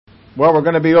Well, we're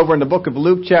going to be over in the book of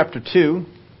Luke chapter 2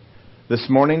 this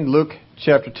morning. Luke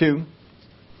chapter 2.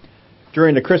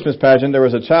 During the Christmas pageant, there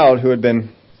was a child who had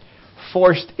been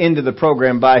forced into the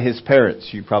program by his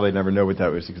parents. You probably never know what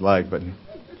that was like, but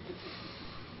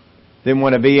didn't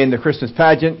want to be in the Christmas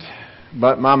pageant,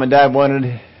 but mom and dad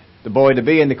wanted the boy to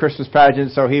be in the Christmas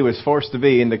pageant, so he was forced to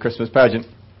be in the Christmas pageant.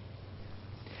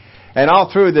 And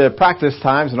all through the practice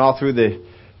times and all through the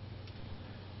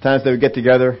times they would get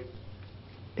together,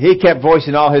 he kept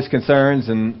voicing all his concerns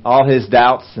and all his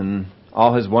doubts and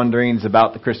all his wonderings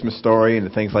about the Christmas story and the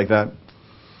things like that.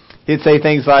 He'd say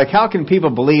things like, how can people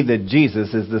believe that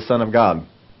Jesus is the Son of God?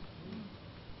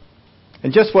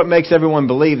 And just what makes everyone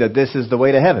believe that this is the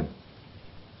way to heaven?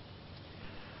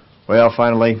 Well,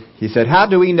 finally, he said, how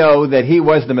do we know that he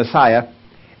was the Messiah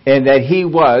and that he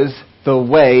was the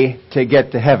way to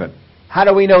get to heaven? How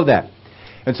do we know that?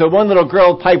 And so one little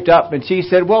girl piped up and she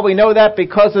said, well, we know that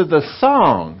because of the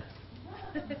song.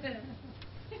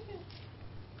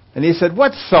 And he said,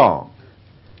 what song?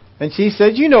 And she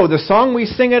said, you know the song, we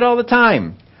sing it all the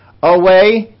time.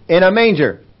 Away in a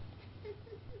manger.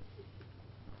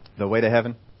 The way to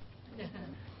heaven.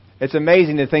 It's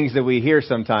amazing the things that we hear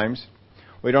sometimes.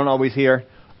 We don't always hear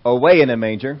away in a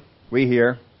manger. We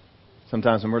hear,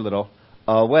 sometimes when we're little,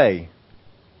 away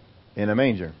in a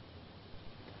manger.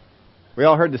 We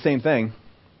all heard the same thing,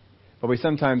 but we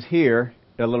sometimes hear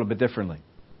it a little bit differently.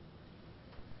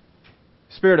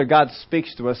 The Spirit of God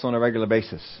speaks to us on a regular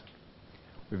basis.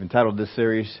 We've entitled this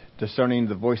series, Discerning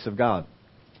the Voice of God.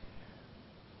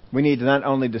 We need to not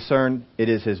only discern it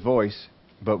is His voice,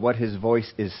 but what His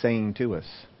voice is saying to us.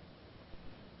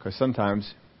 Because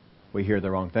sometimes we hear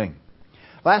the wrong thing.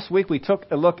 Last week we took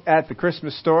a look at the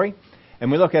Christmas story,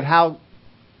 and we look at how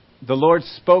the Lord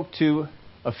spoke to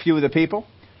a few of the people.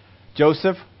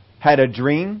 Joseph had a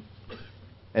dream,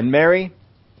 and Mary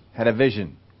had a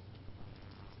vision.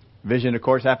 Vision, of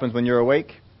course, happens when you're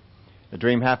awake. A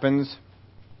dream happens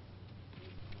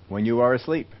when you are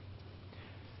asleep.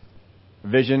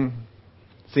 Vision,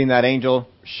 seeing that angel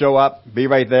show up, be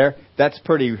right there, that's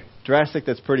pretty drastic,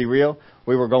 that's pretty real.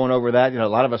 We were going over that. A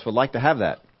lot of us would like to have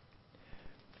that.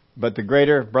 But the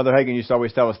greater, Brother Hagin used to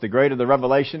always tell us, the greater the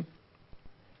revelation,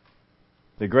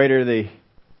 the greater the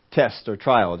test or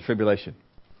trial or tribulation.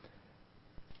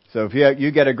 So if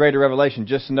you get a greater revelation,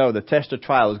 just know the test or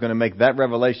trial is going to make that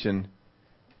revelation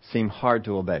seem hard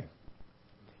to obey.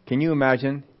 Can you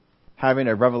imagine having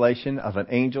a revelation of an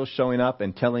angel showing up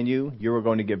and telling you were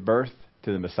going to give birth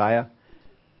to the Messiah,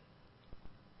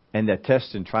 and that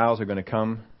tests and trials are going to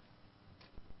come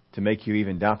to make you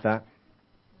even doubt that?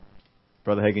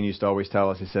 Brother Hagin used to always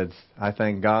tell us, he said, I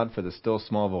thank God for the still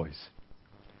small voice.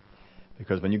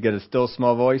 Because when you get a still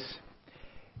small voice,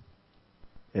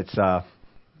 it's the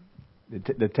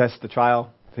test, the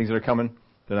trial, things that are coming,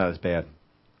 they're not as bad.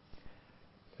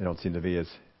 They don't seem to be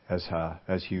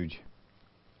as huge.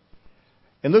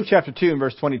 In Luke chapter 2 and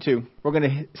verse 22, we're going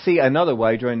to see another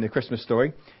way during the Christmas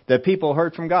story that people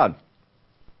heard from God.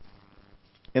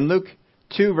 In Luke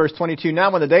 2 verse 22,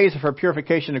 now when the days of her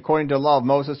purification according to the law of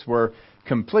Moses were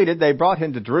completed, they brought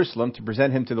him to Jerusalem to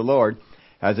present him to the Lord,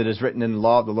 as it is written in the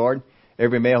law of the Lord.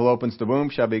 Every male who opens the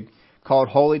womb shall be called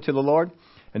holy to the Lord,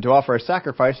 and to offer a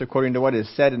sacrifice according to what is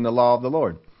said in the law of the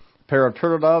Lord. A pair of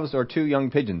turtle doves or 2 young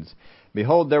pigeons.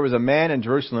 Behold, there was a man in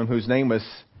Jerusalem whose name was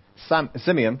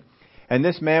Simeon, and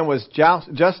this man was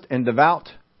just and devout,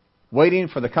 waiting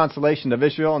for the consolation of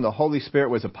Israel, and the Holy Spirit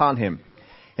was upon him.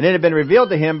 And it had been revealed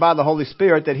to him by the Holy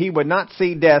Spirit that he would not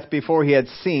see death before he had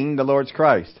seen the Lord's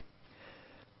Christ.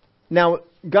 Now,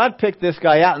 God picked this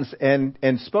guy out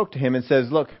and spoke to him and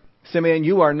says, look, Simeon,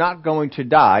 you are not going to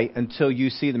die until you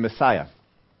see the Messiah.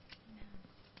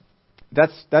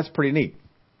 That's pretty neat.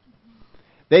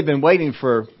 They've been waiting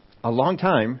for a long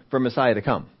time for Messiah to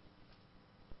come.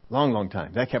 Long, long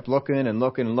time. They kept looking and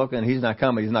looking and looking. He's not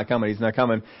coming, he's not coming, he's not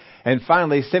coming. And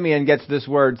finally, Simeon gets this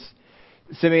word,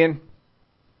 Simeon,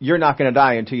 you're not going to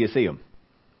die until you see him.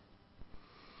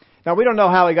 Now, we don't know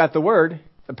how he got the word.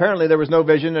 Apparently, there was no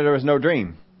vision and there was no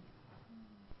dream.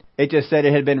 It just said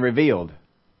it had been revealed.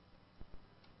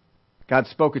 God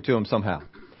spoke it to him somehow.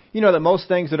 You know that most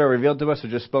things that are revealed to us are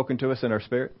just spoken to us in our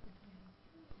spirit?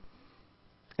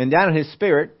 And down in his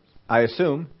spirit, I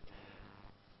assume,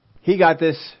 he got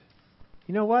this,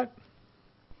 you know what?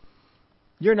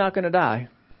 You're not going to die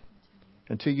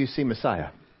until you see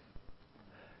Messiah.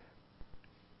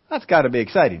 That's got to be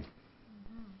exciting.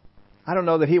 I don't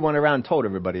know that he went around and told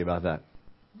everybody about that.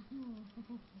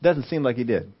 Doesn't seem like he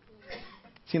did.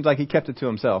 Seems like he kept it to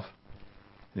himself,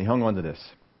 and he hung on to this.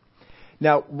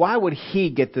 Now, why would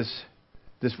he get this?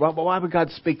 Why would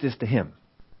God speak this to him?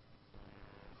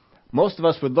 Most of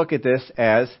us would look at this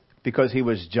as because he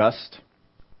was just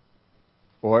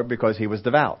or because he was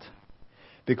devout.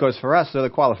 Because for us, they're the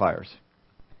qualifiers.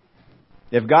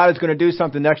 If God is going to do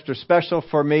something extra special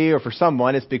for me or for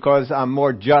someone, it's because I'm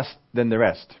more just than the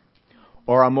rest.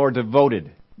 Or I'm more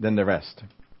devoted than the rest.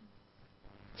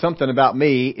 Something about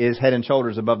me is head and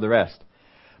shoulders above the rest.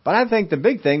 But I think the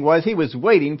big thing was he was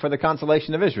waiting for the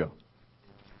consolation of Israel.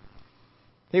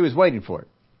 He was waiting for it.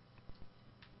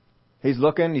 He's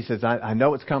looking. He says, I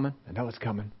know it's coming. I know it's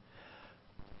coming.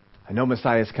 I know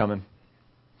Messiah's coming.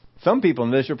 Some people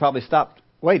in Israel probably stopped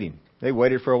waiting. They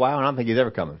waited for a while, and I don't think he's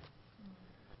ever coming.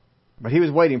 But he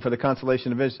was waiting for the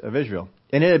consolation of Israel.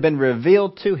 And it had been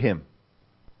revealed to him.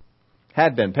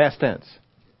 Had been, past tense.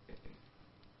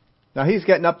 Now he's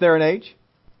getting up there in age.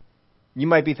 You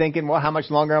might be thinking, well, how much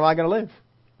longer am I going to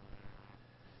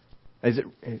live?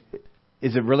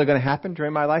 Is it really going to happen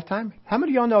during my lifetime? How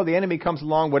many of y'all know the enemy comes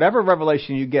along, whatever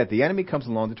revelation you get, the enemy comes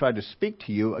along to try to speak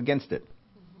to you against it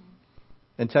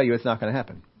and tell you it's not going to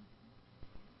happen?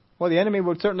 Well, the enemy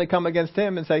would certainly come against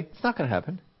him and say, it's not going to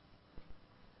happen.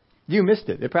 You missed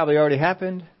it. It probably already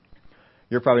happened.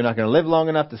 You're probably not going to live long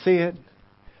enough to see it.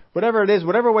 Whatever it is,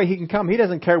 whatever way he can come, he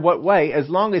doesn't care what way, as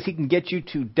long as he can get you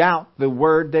to doubt the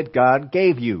word that God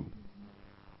gave you.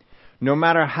 No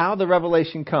matter how the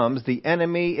revelation comes, the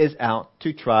enemy is out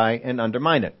to try and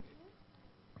undermine it.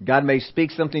 God may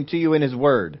speak something to you in his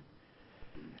word.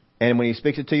 And when he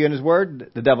speaks it to you in his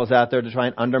word, the devil's out there to try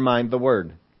and undermine the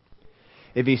word.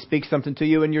 If he speaks something to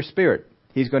you in your spirit,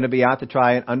 he's going to be out to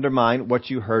try and undermine what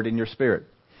you heard in your spirit.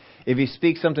 If he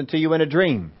speaks something to you in a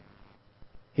dream,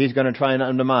 he's going to try and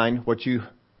undermine what you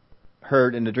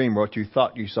heard in the dream, or what you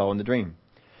thought you saw in the dream.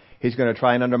 He's going to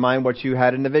try and undermine what you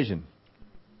had in the vision.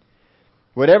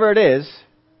 Whatever it is,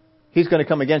 he's going to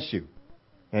come against you.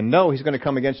 And no, he's going to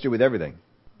come against you with everything.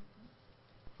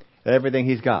 Everything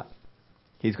he's got,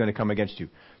 he's going to come against you.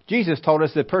 Jesus told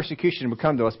us that persecution would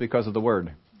come to us because of the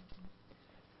word.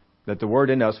 That the word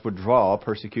in us would draw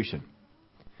persecution.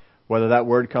 Whether that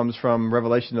word comes from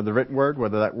revelation of the written word,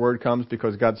 whether that word comes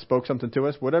because God spoke something to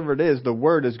us, whatever it is, the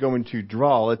word is going to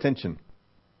draw attention.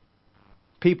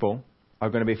 People are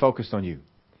going to be focused on you.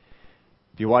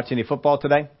 If you watch any football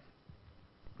today,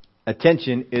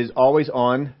 attention is always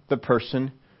on the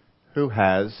person who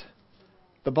has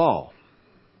the ball.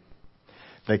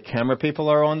 The camera people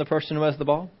are on the person who has the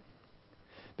ball.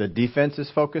 The defense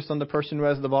is focused on the person who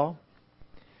has the ball.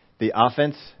 The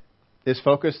offense is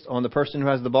focused on the person who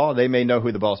has the ball. They may know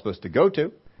who the ball is supposed to go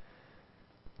to.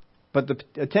 But the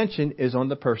attention is on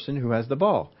the person who has the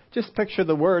ball. Just picture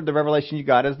the word, the revelation you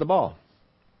got as the ball.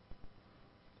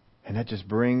 And that just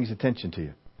brings attention to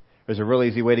you. There's a real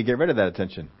easy way to get rid of that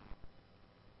attention.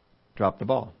 Drop the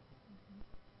ball.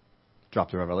 Drop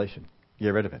the revelation. Get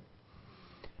rid of it.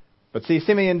 But see,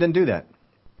 Simeon didn't do that.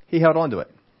 He held on to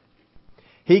it.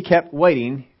 He kept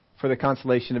waiting for the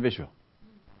consolation of Israel.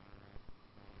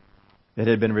 It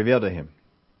had been revealed to him.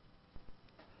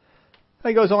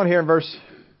 He goes on here in verse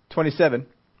 27.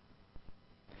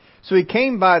 So he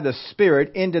came by the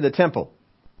Spirit into the temple.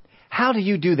 How do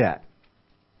you do that?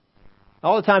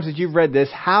 All the times that you've read this,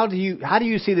 how do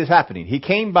you see this happening? He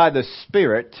came by the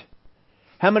Spirit.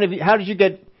 How did you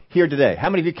get here today? How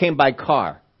many of you came by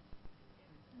car?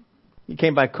 You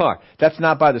came by car. That's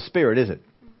not by the Spirit, is it?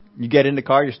 You get in the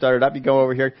car, you start it up, you go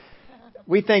over here.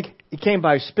 We think he came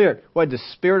by Spirit. What, did the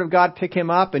Spirit of God pick him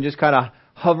up and just kind of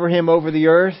hover him over the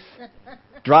earth?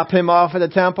 Drop him off at the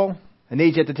temple? I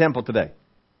need you at the temple today.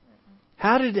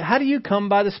 How do you come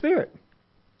by the Spirit?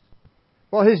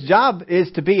 Well, his job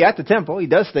is to be at the temple. He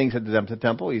does things at the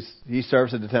temple. He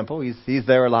serves at the temple. He's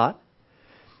there a lot.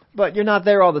 But you're not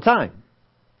there all the time.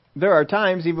 There are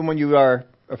times, even when you are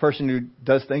a person who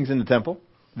does things in the temple,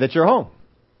 that you're home.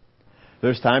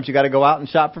 There's times you got to go out and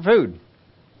shop for food.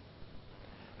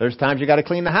 There's times you got to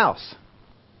clean the house.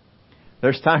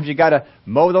 There's times you got to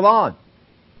mow the lawn.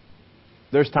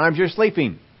 There's times you're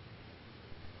sleeping.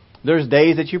 There's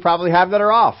days that you probably have that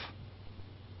are off.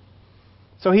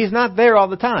 So he's not there all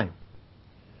the time.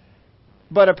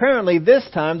 But apparently this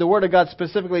time the Word of God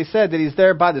specifically said that he's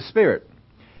there by the Spirit.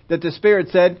 That the Spirit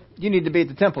said, you need to be at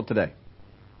the temple today.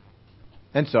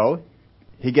 And so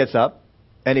he gets up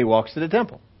and he walks to the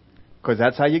temple. Because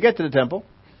that's how you get to the temple.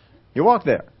 You walk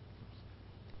there.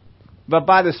 But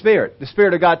by the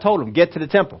Spirit of God told him, get to the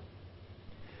temple.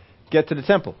 Get to the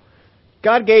temple.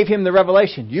 God gave him the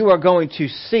revelation. You are going to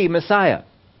see Messiah.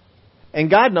 And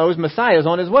God knows Messiah is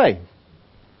on his way.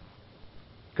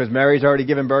 Because Mary's already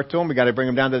given birth to him. We got to bring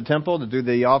him down to the temple to do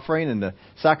the offering and the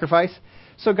sacrifice.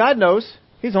 So God knows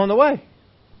he's on the way.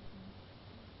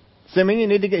 Simeon, you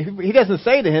need to get, he doesn't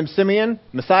say to him, Simeon,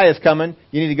 Messiah's coming,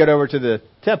 you need to get over to the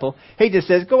temple. He just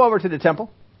says, go over to the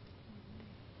temple.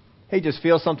 He just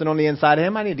feels something on the inside of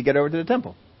him, I need to get over to the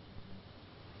temple.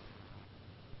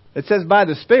 It says by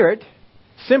the Spirit,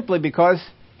 simply because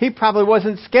he probably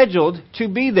wasn't scheduled to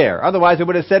be there. Otherwise it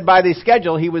would have said by the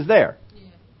schedule he was there. Yeah.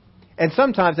 And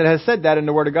sometimes it has said that in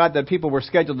the Word of God that people were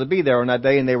scheduled to be there on that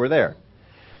day and they were there.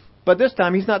 But this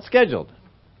time he's not scheduled.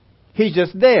 He's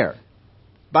just there.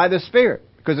 By the Spirit.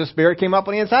 Because the Spirit came up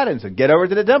on the inside of him and said, get over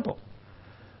to the temple.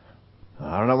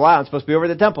 I don't know why I'm supposed to be over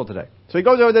to the temple today. So he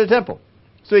goes over to the temple.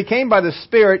 So he came by the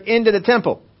Spirit into the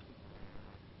temple.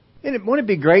 And wouldn't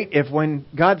it be great if when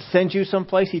God sends you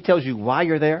someplace, He tells you why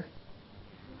you're there?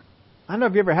 I don't know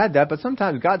if you ever had that, but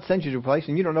sometimes God sends you to a place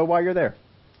and you don't know why you're there.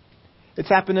 It's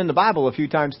happened in the Bible a few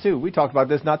times too. We talked about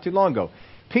this not too long ago.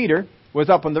 Peter was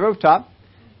up on the rooftop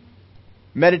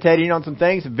meditating on some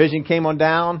things. A vision came on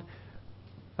down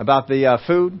about the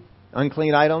food,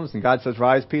 unclean items, and God says,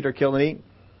 rise, Peter, kill and eat.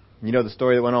 You know the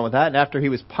story that went on with that. And after he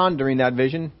was pondering that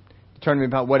vision, determining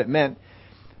about what it meant,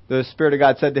 the Spirit of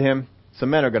God said to him, some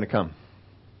men are going to come.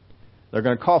 They're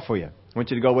going to call for you. I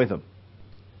want you to go with them.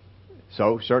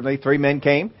 So certainly 3 men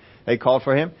came. They called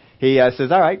for him. He says,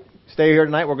 all right, stay here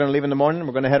tonight. We're going to leave in the morning.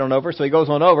 We're going to head on over. So he goes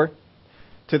on over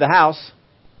to the house.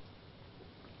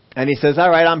 And he says, all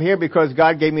right, I'm here because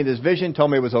God gave me this vision,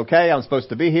 told me it was okay. I'm supposed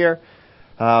to be here.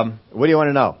 What do you want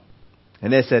to know?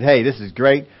 And they said, hey, this is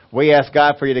great. We asked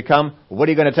God for you to come. What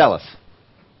are you going to tell us?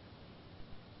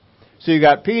 So you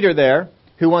got Peter there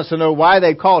who wants to know why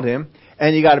they called him.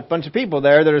 And you got a bunch of people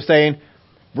there that are saying,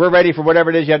 we're ready for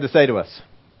whatever it is you have to say to us.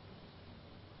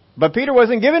 But Peter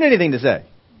wasn't given anything to say.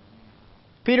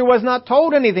 Peter was not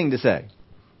told anything to say.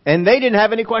 And they didn't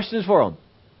have any questions for him.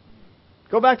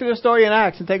 Go back to the story in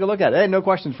Acts and take a look at it. They had no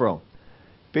questions for him.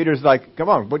 Peter's like, come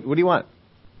on, what do you want?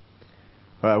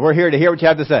 We're here to hear what you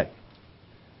have to say.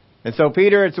 And so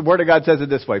Peter, it's the Word of God says it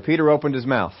this way. Peter opened his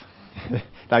mouth.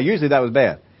 Now usually that was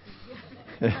bad.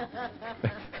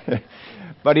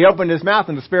 But he opened his mouth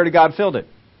and the Spirit of God filled it.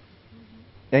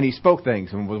 And he spoke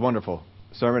things and was wonderful.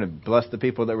 Sermon and blessed the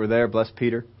people that were there, blessed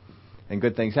Peter. And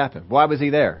good things happened. Why was he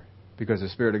there? Because the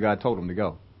Spirit of God told him to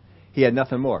go. He had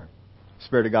nothing more. The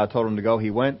Spirit of God told him to go.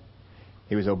 He went.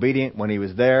 He was obedient when he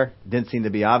was there. Didn't seem to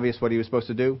be obvious what he was supposed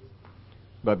to do.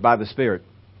 But by the Spirit,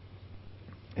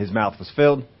 his mouth was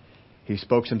filled. He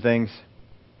spoke some things.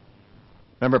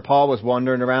 Remember Paul was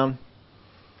wandering around,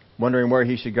 wondering where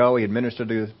he should go. He had ministered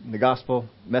the gospel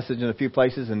message in a few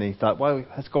places, and he thought, well,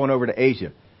 let's go on over to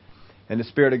Asia. And the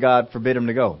Spirit of God forbid him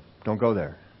to go. Don't go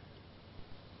there.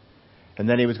 And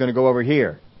then he was going to go over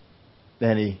here.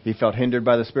 Then he felt hindered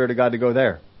by the Spirit of God to go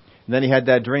there. And then he had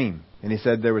that dream. And he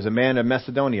said there was a man in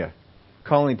Macedonia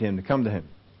calling to him to come to him.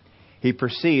 He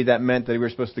perceived that meant that he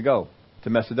was supposed to go to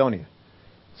Macedonia.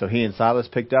 So he and Silas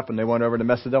picked up and they went over to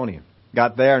Macedonia.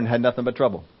 Got there and had nothing but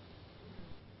trouble.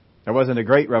 It wasn't a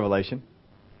great revelation.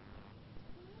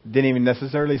 Didn't even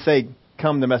necessarily say,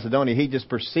 come to Macedonia. He just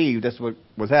perceived that's what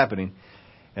was happening.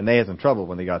 And they had some trouble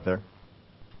when they got there.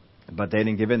 But they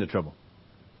didn't give in to trouble.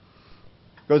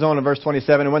 Goes on in verse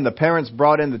 27. And when the parents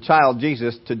brought in the child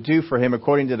Jesus to do for him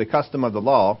according to the custom of the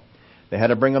law, they had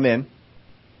to bring him in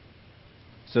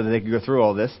so that they could go through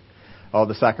all this, all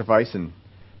the sacrifice and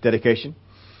dedication.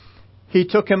 He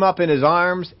took him up in his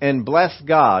arms and blessed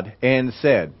God and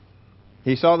said,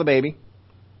 he saw the baby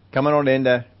coming on in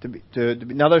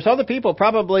now there's other people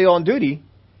probably on duty,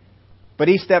 but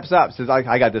he steps up, says,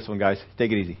 I got this one, guys.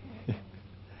 Take it easy.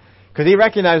 Because he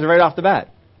recognized it right off the bat.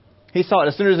 He saw it.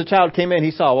 As soon as the child came in,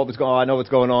 he saw what was going on. I know what's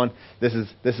going on. This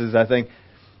is I think.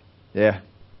 Yeah.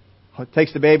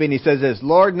 Takes the baby and he says this,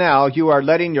 Lord, now you are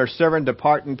letting your servant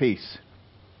depart in peace,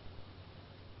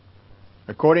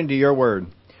 according to your word.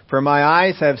 For my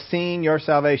eyes have seen your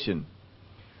salvation,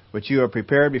 which you have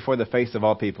prepared before the face of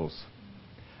all peoples,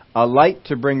 a light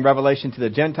to bring revelation to the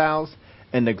Gentiles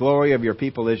and the glory of your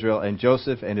people Israel. And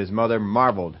Joseph and his mother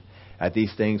marveled at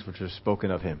these things which were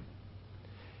spoken of him.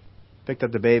 Picked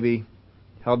up the baby,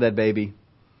 held that baby,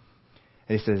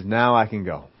 and he says, now I can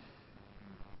go.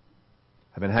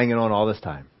 I've been hanging on all this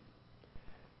time.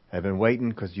 I've been waiting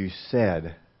because you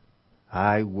said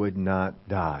I would not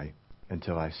die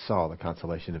until I saw the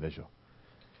consolation of Israel.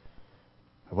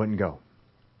 I wouldn't go.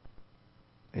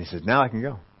 And he says, now I can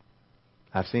go.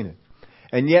 I've seen it.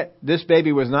 And yet, this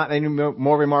baby was not any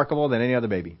more remarkable than any other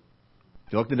baby.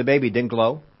 If you looked at the baby, it didn't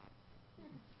glow.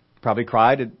 Probably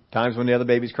cried at times when the other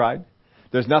babies cried.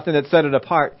 There's nothing that set it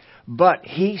apart. But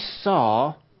he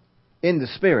saw in the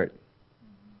Spirit,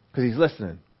 because he's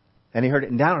listening. And he heard it,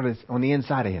 and down on the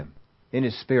inside of him, in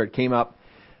his spirit, came up,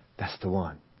 that's the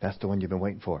one. That's the one you've been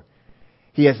waiting for.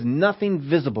 He has nothing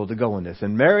visible to go in this.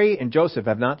 And Mary and Joseph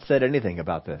have not said anything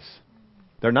about this.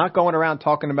 They're not going around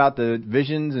talking about the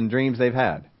visions and dreams they've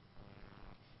had.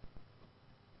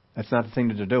 That's not the thing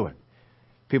that they're doing.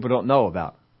 People don't know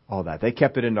about all that. They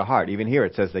kept it in their heart. Even here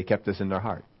it says they kept this in their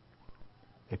heart.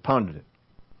 They pondered it.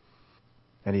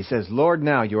 And he says, Lord,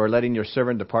 now you are letting your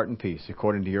servant depart in peace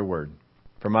according to your word.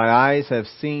 For my eyes have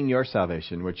seen your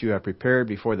salvation, which you have prepared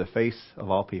before the face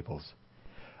of all peoples.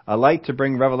 A light to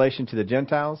bring revelation to the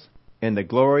Gentiles and the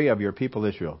glory of your people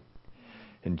Israel.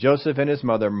 And Joseph and his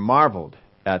mother marveled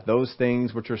at those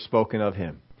things which were spoken of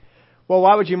him. Well,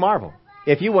 why would you marvel?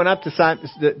 If you went up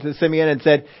to Simeon and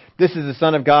said, this is the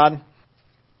Son of God,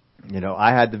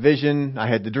 I had the vision, I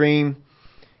had the dream,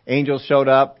 angels showed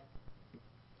up,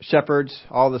 shepherds,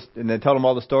 all this, and they told him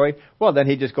all the story, well, then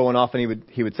he'd just go on off and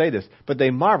he would say this. But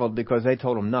they marveled because they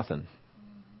told him nothing.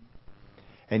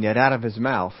 And yet out of his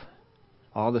mouth,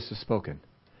 all this is spoken.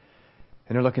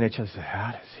 And they're looking at each other and say,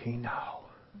 how does he know?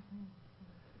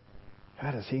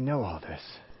 How does he know all this?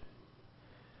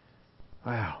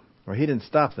 Wow. Well, he didn't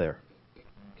stop there.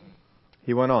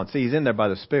 He went on. See, he's in there by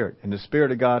the Spirit. And the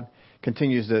Spirit of God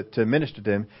continues to minister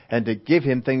to him and to give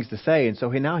him things to say. And so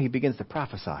now he begins to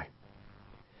prophesy.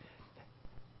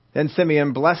 Then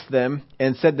Simeon blessed them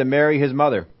and said to Mary his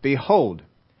mother, Behold,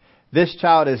 this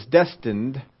child is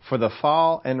destined for the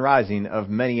fall and rising of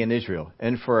many in Israel,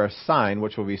 and for a sign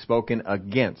which will be spoken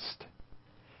against.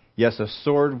 Yes, a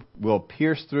sword will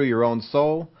pierce through your own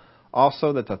soul,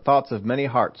 also that the thoughts of many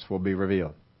hearts will be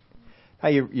revealed. Now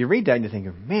you read that and you're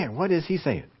thinking, man, what is he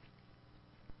saying?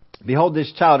 Behold,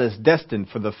 this child is destined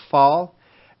for the fall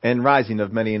and rising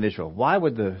of many in Israel. Why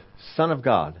would the Son of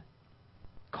God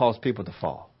cause people to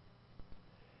fall?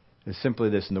 It's simply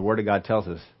this, and the Word of God tells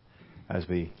us, as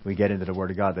we get into the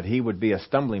Word of God, that he would be a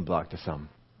stumbling block to some,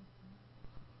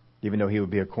 even though he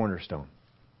would be a cornerstone,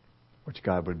 which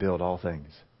God would build all things.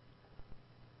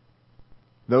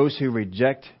 Those who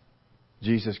reject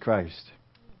Jesus Christ,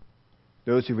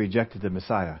 those who rejected the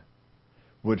Messiah,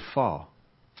 would fall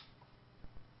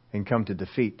and come to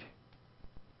defeat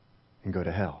and go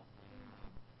to hell.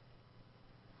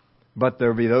 But there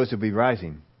would be those who would be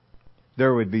rising.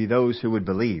 There would be those who would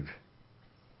believe.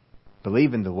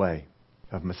 Believe in the way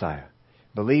of Messiah.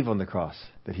 Believe on the cross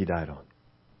that he died on.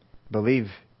 Believe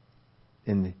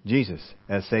in Jesus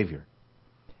as Savior.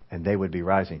 And they would be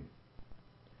rising.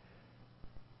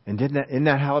 And isn't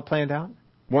that how it planned out?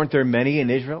 Weren't there many in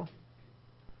Israel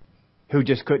who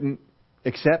just couldn't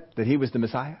accept that he was the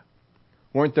Messiah?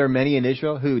 Weren't there many in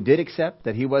Israel who did accept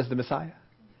that he was the Messiah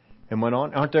and went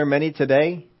on? Aren't there many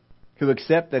today who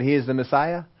accept that he is the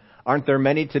Messiah? Aren't there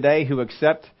many today who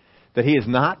accept that he is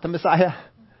not the Messiah?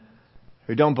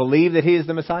 Who don't believe that he is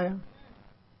the Messiah?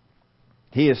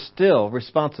 He is still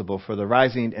responsible for the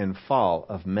rising and fall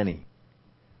of many.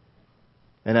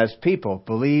 And as people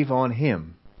believe on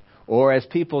him, or as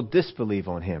people disbelieve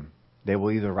on him, they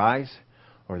will either rise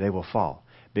or they will fall.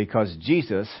 Because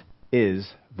Jesus is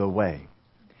the way.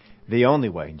 The only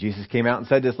way. Jesus came out and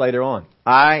said this later on.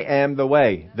 I am the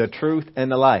way, the truth,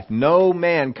 and the life. No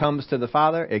man comes to the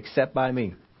Father except by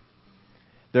me.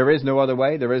 There is no other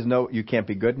way. You can't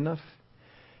be good enough.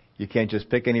 You can't just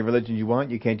pick any religion you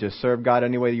want. You can't just serve God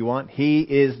any way you want. He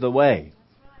is the way.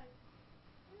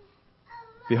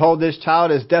 Behold, this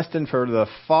child is destined for the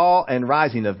fall and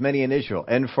rising of many in Israel,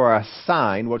 and for a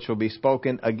sign which will be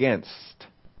spoken against.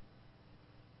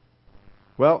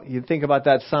 Well, you think about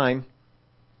that sign.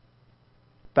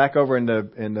 Back over in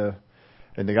the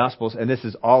Gospels, and this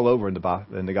is all over in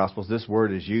the Gospels. This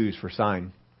word is used for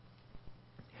sign.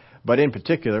 But in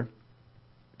particular,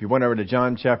 if you went over to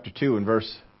John chapter 2 and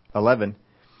verse 11,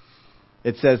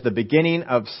 it says, the beginning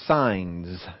of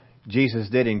signs Jesus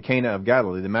did in Cana of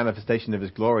Galilee, the manifestation of his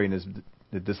glory, and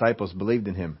the disciples believed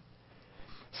in him.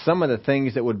 Some of the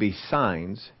things that would be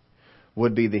signs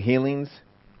would be the healings,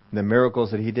 the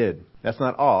miracles that he did. That's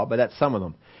not all, but that's some of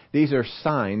them. These are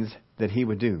signs that he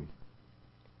would do.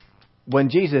 When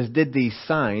Jesus did these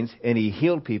signs and he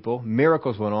healed people,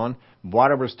 miracles went on,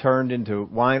 water was turned into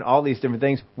wine, all these different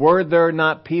things. Were there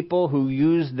not people who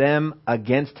used them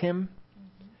against him?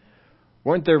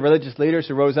 Weren't there religious leaders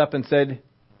who rose up and said,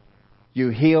 you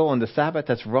heal on the Sabbath?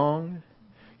 That's wrong.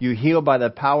 You heal by the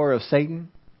power of Satan.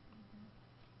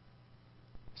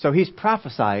 So he's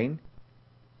prophesying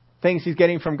things he's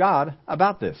getting from God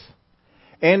about this.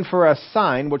 And for a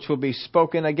sign which will be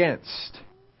spoken against.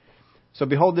 So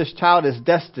behold, this child is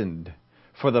destined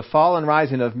for the fall and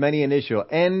rising of many in Israel,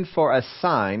 and for a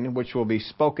sign which will be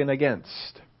spoken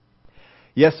against.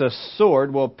 Yes, a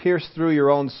sword will pierce through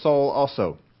your own soul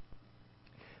also.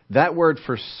 That word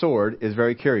for sword is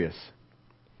very curious.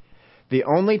 The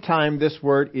only time this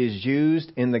word is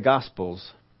used in the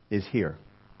Gospels is here.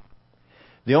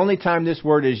 The only time this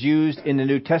word is used in the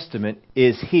New Testament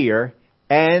is here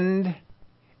and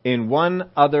in one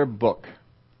other book.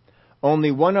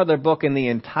 Only one other book in the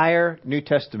entire New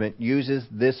Testament uses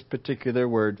this particular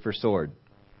word for sword.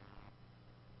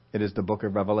 It is the book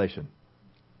of Revelation.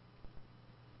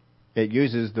 It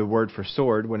uses the word for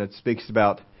sword when it speaks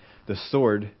about the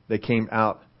sword that came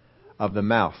out of the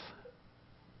mouth.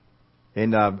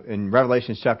 In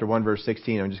Revelation chapter 1, verse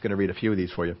 16, I'm just going to read a few of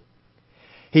these for you.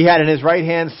 He had in his right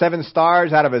hand 7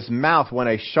 stars. Out of his mouth went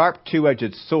a sharp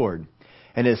two-edged sword,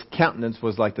 and his countenance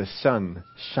was like the sun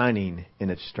shining in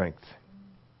its strength.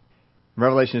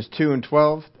 Revelations 2 and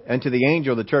 12, and to the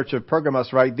angel of the church of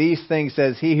Pergamos write, these things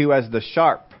says he who has the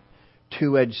sharp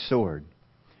two-edged sword.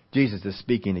 Jesus is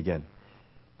speaking again.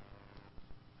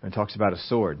 And talks about a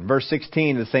sword. In verse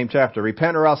 16 of the same chapter,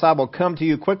 repent or else I will come to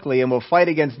you quickly and will fight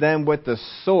against them with the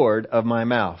sword of my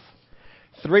mouth.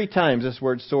 3 times this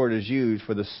word sword is used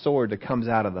for the sword that comes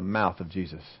out of the mouth of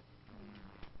Jesus.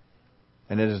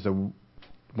 And it is the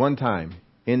one time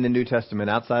in the New Testament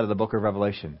outside of the book of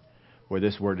Revelation where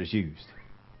this word is used.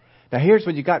 Now here's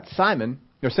what you got.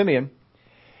 Simeon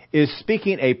is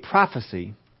speaking a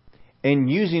prophecy and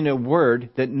using a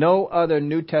word that no other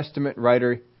New Testament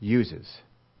writer uses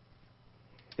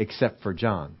except for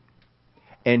John.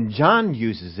 And John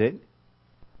uses it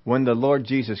when the Lord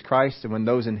Jesus Christ and when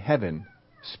those in heaven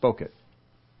spoke it.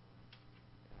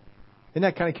 Isn't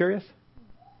that kind of curious?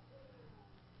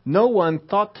 No one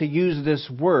thought to use this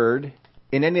word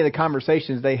in any of the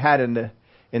conversations they had in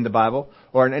the Bible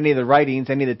or in any of the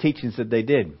writings, any of the teachings that they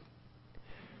did.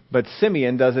 But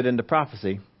Simeon does it in the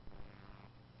prophecy.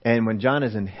 And when John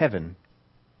is in heaven,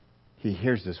 he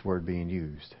hears this word being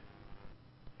used.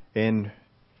 In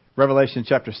Revelation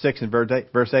chapter 6 and verse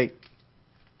 8,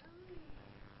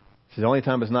 it's the only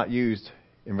time it's not used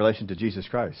in relation to Jesus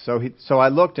Christ. So I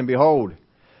looked, and behold,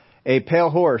 a pale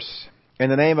horse, and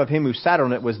the name of him who sat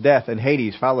on it was Death, and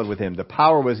Hades followed with him. The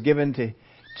power was given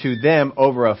to them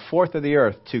over 1/4 of the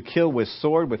earth to kill with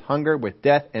sword, with hunger, with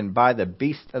death, and by the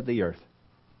beast of the earth.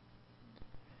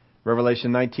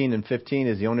 Revelation 19 and 15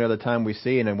 is the only other time we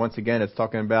see, and then once again it's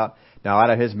talking about, now out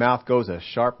of his mouth goes a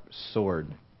sharp sword,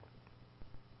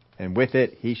 and with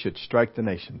it he should strike the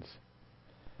nations.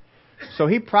 So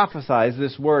he prophesies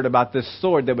this word about this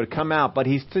sword that would come out, but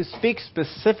he speaks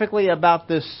specifically about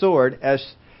this sword as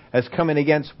coming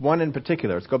against one in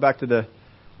particular. Let's go back to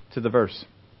the verse.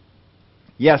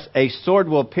 Yes, a sword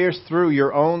will pierce through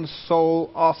your own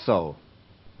soul also.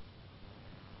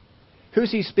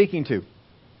 Who's he speaking to?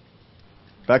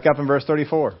 Back up in verse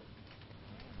 34.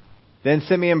 Then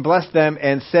Simeon blessed them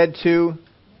and said to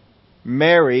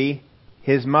Mary,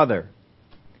 his mother.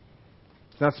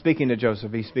 He's not speaking to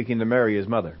Joseph, he's speaking to Mary, his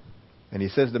mother. And he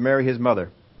says to Mary, his mother,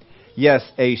 yes,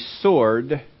 a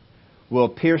sword will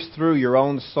pierce through your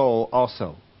own soul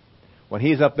also. When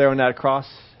he's up there on that cross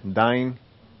and dying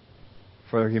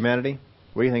for humanity,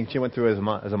 what do you think she went through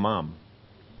as a mom?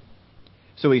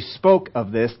 So he spoke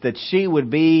of this, that she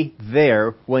would be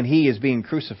there when he is being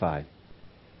crucified.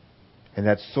 And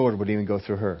that sword would even go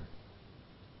through her.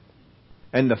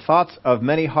 And the thoughts of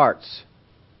many hearts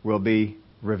will be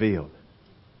revealed.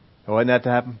 Oh, isn't that to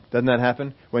happen? Doesn't that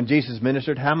happen? When Jesus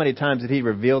ministered, how many times did he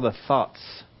reveal the thoughts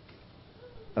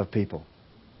of people?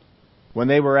 When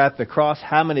they were at the cross,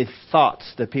 how many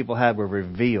thoughts that people had were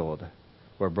revealed,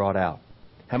 were brought out?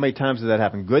 How many times did that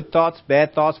happen? Good thoughts,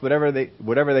 bad thoughts, whatever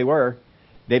they were,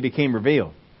 they became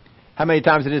revealed. How many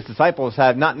times did his disciples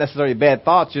have not necessarily bad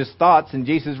thoughts, just thoughts, and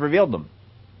Jesus revealed them?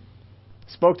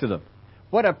 Spoke to them.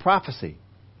 What a prophecy.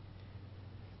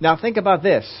 Now think about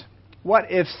this. What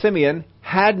if Simeon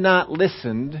had not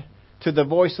listened to the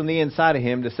voice on the inside of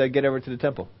him that said, get over to the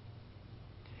temple?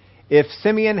 If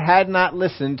Simeon had not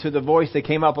listened to the voice that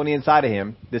came up on the inside of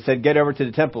him that said, get over to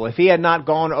the temple, if he had not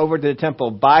gone over to the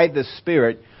temple by the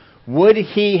Spirit, would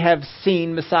he have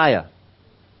seen Messiah?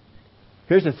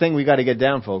 Here's the thing we got to get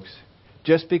down, folks.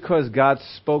 Just because God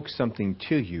spoke something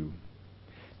to you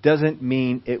doesn't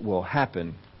mean it will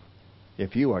happen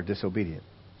if you are disobedient.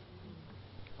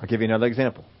 I'll give you another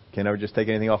example. Can't ever just take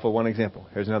anything off of one example.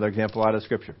 Here's another example out of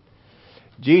Scripture.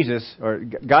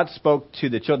 God spoke to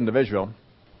the children of Israel,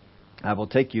 I will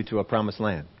take you to a promised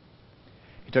land.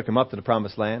 He took them up to the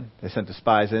promised land. They sent the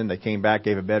spies in. They came back,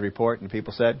 gave a bad report, and the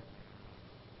people said,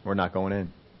 we're not going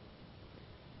in.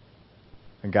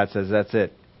 And God says, that's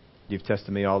it. You've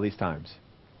tested me all these times.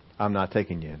 I'm not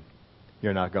taking you in.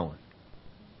 You're not going.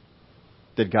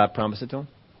 Did God promise it to them?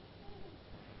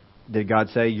 Did God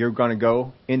say, you're going to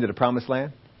go into the promised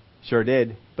land? Sure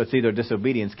did. But see, their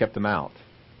disobedience kept them out.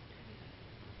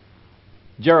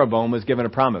 Jeroboam was given a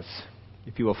promise.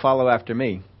 If you will follow after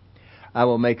me, I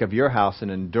will make of your house an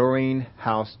enduring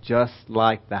house just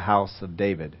like the house of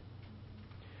David,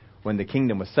 when the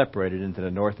kingdom was separated into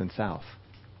the north and south.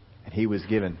 And he was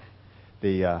given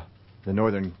the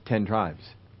northern 10 tribes.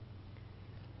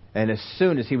 And as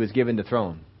soon as he was given the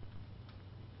throne,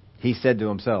 he said to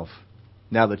himself,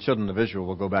 now the children of Israel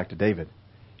will go back to David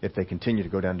if they continue to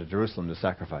go down to Jerusalem to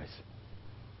sacrifice.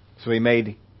 So he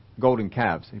made golden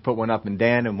calves. He put one up in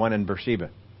Dan and one in Beersheba.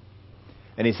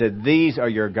 And he said, these are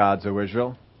your gods, O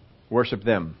Israel. Worship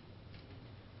them.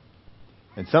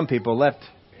 And some people left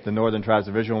the northern tribes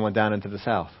of Israel and went down into the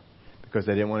south because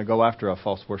they didn't want to go after a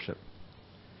false worship.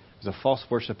 It was a false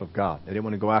worship of God. They didn't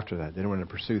want to go after that. They didn't want to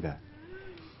pursue that.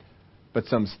 But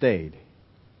some stayed.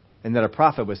 And then a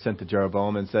prophet was sent to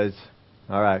Jeroboam and says,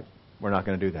 all right, we're not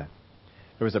going to do that.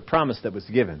 There was a promise that was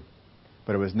given,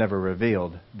 but it was never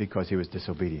revealed because he was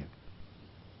disobedient.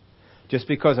 Just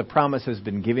because a promise has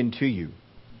been given to you,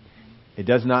 it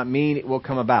does not mean it will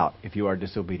come about if you are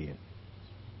disobedient.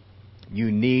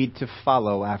 You need to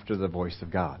follow after the voice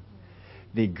of God.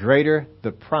 The greater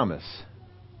the promise,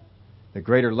 the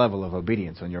greater level of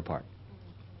obedience on your part.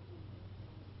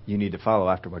 You need to follow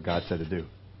after what God said to do.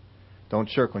 Don't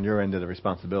shirk when you're into the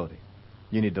responsibility.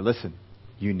 You need to listen.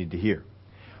 You need to hear.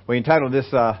 We entitled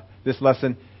this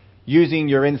lesson, Using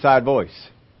Your Inside Voice.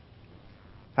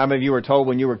 How many of you were told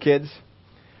when you were kids,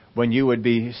 when you would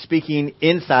be speaking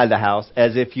inside the house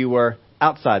as if you were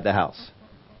outside the house?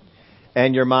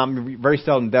 And your mom, very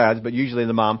seldom dads, but usually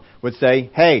the mom would say,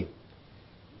 hey,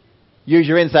 use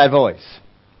your inside voice.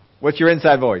 What's your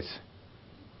inside voice?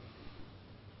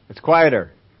 It's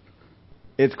quieter.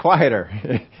 It's quieter.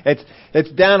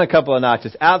 It's down a couple of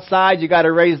notches. Outside, you got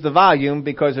to raise the volume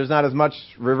because there's not as much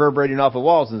reverberating off the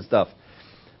walls and stuff.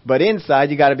 But inside,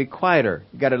 you got to be quieter.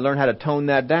 You got to learn how to tone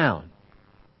that down.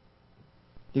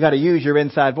 You got to use your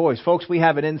inside voice. Folks, we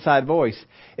have an inside voice.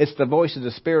 It's the voice of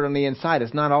the Spirit on the inside.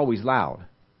 It's not always loud.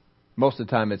 Most of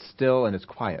the time, it's still and it's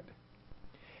quiet.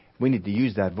 We need to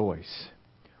use that voice.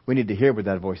 We need to hear what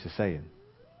that voice is saying.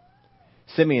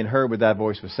 Simeon heard what that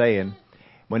voice was saying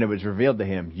when it was revealed to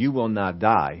him, you will not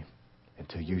die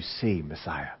until you see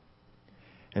Messiah.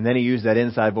 And then he used that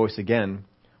inside voice again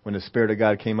when the Spirit of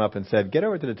God came up and said, get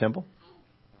over to the temple.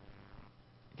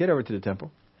 Get over to the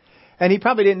temple. And he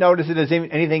probably didn't notice it as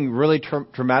anything really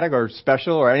dramatic or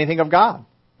special or anything of God.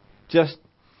 Just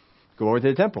go over to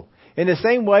the temple. In the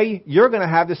same way, you're going to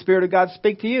have the Spirit of God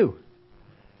speak to you.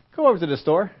 Go over to the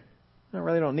store. I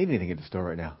really don't need anything at the store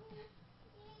right now.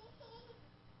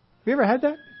 Have you ever had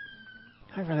that?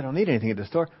 I really don't need anything at the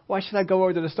store. Why should I go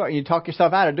over to the store? And you talk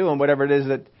yourself out of doing whatever it is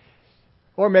that...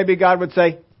 Or maybe God would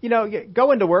say,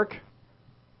 go into work.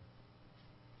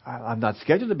 I'm not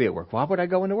scheduled to be at work. Why would I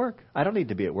go into work? I don't need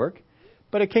to be at work.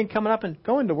 But it came coming up and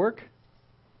go into work.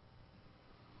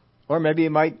 Or maybe it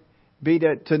might be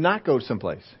to not go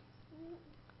someplace.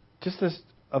 Just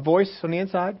a voice on the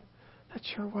inside. Not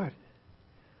sure what.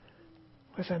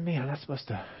 What does that mean? I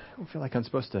don't feel like I'm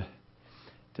supposed to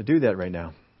do that right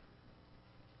now.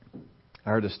 I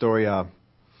heard a story, it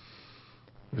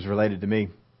was related to me,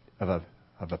 of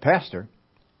a pastor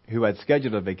who had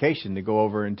scheduled a vacation to go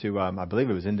over into, I believe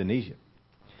it was Indonesia.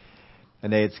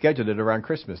 And they had scheduled it around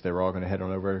Christmas. They were all going to head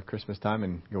on over at Christmas time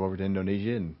and go over to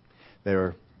Indonesia. And they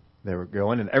were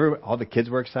going, and all the kids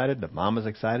were excited. The mom was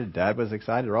excited. Dad was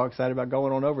excited. They're all excited about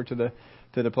going on over to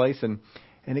the place. And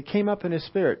it came up in his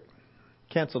spirit,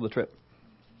 cancel the trip.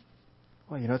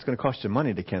 Well, it's going to cost you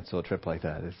money to cancel a trip like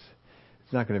that. It's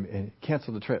not going to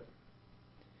cancel the trip.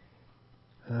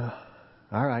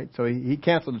 All right. So he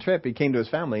canceled the trip. He came to his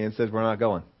family and says, we're not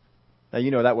going.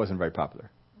 Now, that wasn't very popular.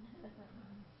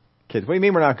 Kids, what do you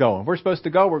mean we're not going? We're supposed to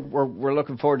go. We're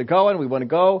looking forward to going. We want to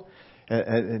go.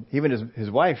 And even his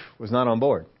wife was not on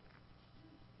board.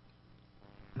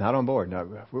 Not on board.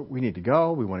 No, we need to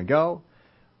go. We want to go.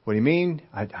 What do you mean?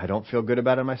 I don't feel good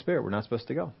about it in my spirit. We're not supposed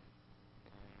to go.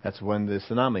 That's when the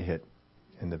tsunami hit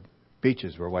and the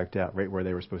beaches were wiped out right where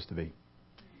they were supposed to be.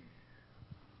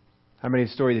 How many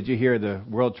stories did you hear of the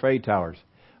World Trade Towers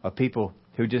of people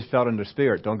who just felt in their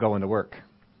spirit, don't go into work.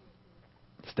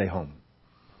 Stay home.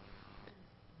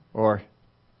 Or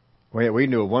we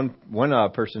knew one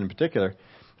person in particular,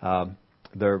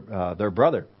 their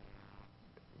brother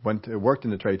worked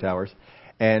in the trade towers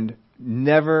and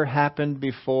never happened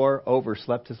before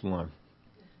overslept his alarm.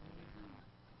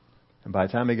 And by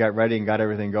the time he got ready and got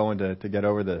everything going to get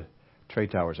over, the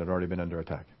trade towers had already been under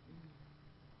attack.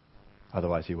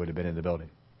 Otherwise, he would have been in the building.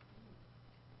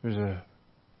 There's a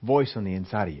voice on the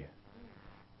inside of you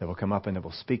that will come up and it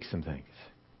will speak some things.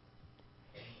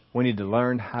 We need to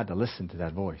learn how to listen to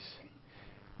that voice.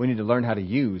 We need to learn how to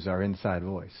use our inside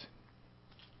voice.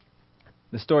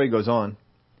 The story goes on.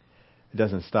 It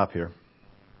doesn't stop here.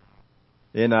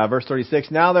 In verse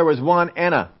 36, now there was one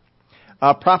Anna,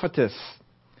 a prophetess,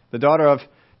 the daughter of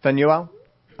Phanuel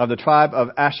of the tribe of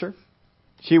Asher.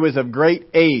 She was of great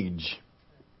age.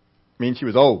 I mean, she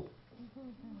was old.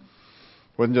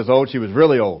 Wasn't just old, she was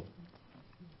really old.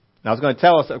 Now, I was going to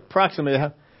tell us approximately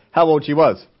how old she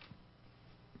was.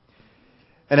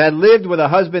 And had lived with a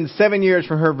husband 7 years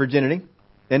from her virginity.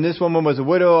 And this woman was a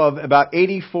widow of about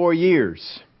 84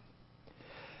 years.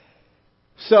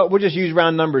 So we'll just use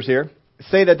round numbers here.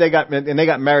 Say that they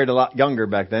got married a lot younger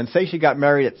back then. Say she got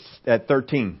married at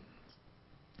 13,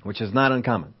 which is not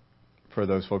uncommon for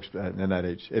those folks in that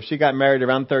age. If she got married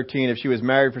around 13, if she was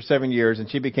married for 7 years and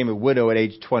she became a widow at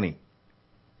age 20.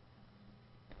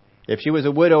 If she was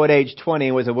a widow at age 20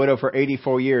 and was a widow for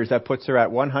 84 years, that puts her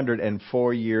at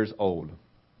 104 years old.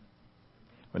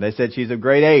 When they said she's of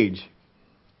great age,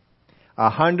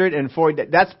 104,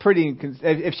 that's pretty,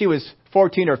 if she was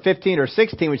 14 or 15 or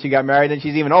 16 when she got married, then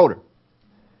she's even older.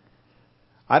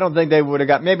 I don't think they would have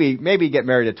got, maybe get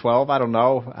married at 12. I don't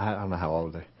know. I don't know how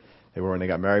old they were when they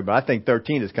got married, but I think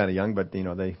 13 is kind of young, but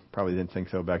they probably didn't think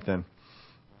so back then.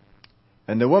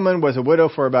 And the woman was a widow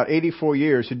for about 84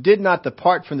 years who did not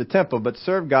depart from the temple, but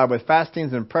served God with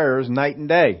fastings and prayers night and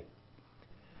day.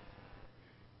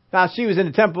 Now, she was in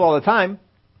the temple all the time.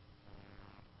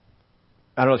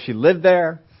 I don't know if she lived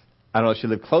there. I don't know if she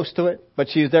lived close to it, but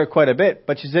she's there quite a bit.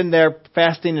 But she's in there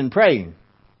fasting and praying.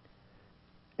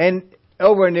 And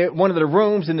over in one of the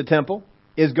rooms in the temple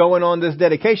is going on this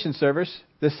dedication service,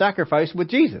 this sacrifice with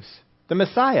Jesus, the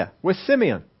Messiah, with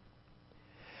Simeon.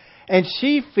 And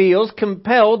she feels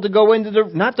compelled to go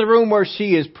into not the room where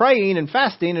she is praying and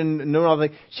fasting and doing all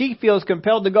that. She feels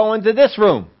compelled to go into this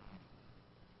room.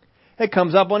 It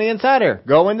comes up on the inside here.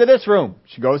 Go into this room.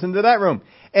 She goes into that room.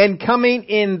 And coming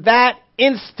in that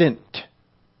instant,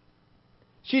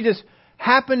 she just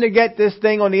happened to get this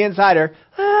thing on the inside her.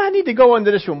 I need to go into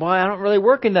this room. Well, I don't really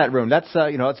work in that room. That's,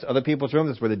 it's other people's room.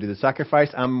 That's where they do the sacrifice.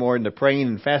 I'm more in the praying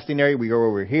and fasting area. We go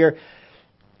over here.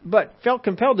 But felt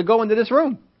compelled to go into this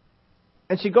room.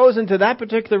 And she goes into that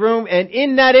particular room. And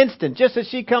in that instant, just as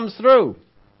she comes through,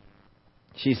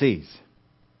 she sees.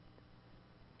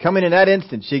 Coming in that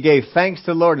instant, she gave thanks to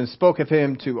the Lord and spoke of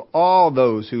Him to all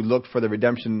those who looked for the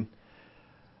redemption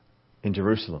in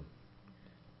Jerusalem.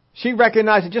 She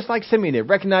recognized it just like Simeon did.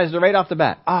 Recognized it right off the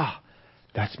bat.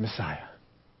 That's Messiah.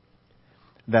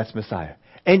 That's Messiah.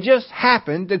 And just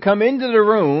happened to come into the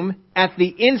room at the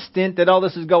instant that all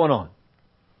this is going on.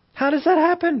 How does that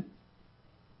happen?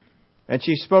 And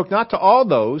she spoke not to all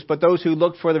those, but those who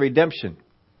looked for the redemption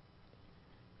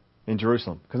in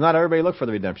Jerusalem. Because not everybody looked for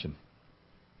the redemption.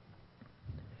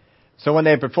 So when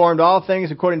they had performed all things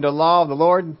according to the law of the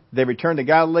Lord, they returned to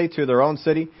Galilee, to their own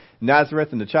city,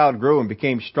 Nazareth, and the child grew and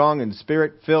became strong in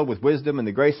spirit, filled with wisdom, and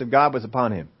the grace of God was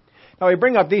upon him. Now we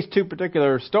bring up these two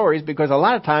particular stories because a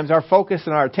lot of times our focus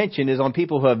and our attention is on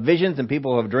people who have visions and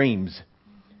people who have dreams.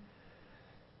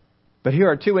 But here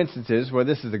are two instances where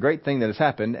this is a great thing that has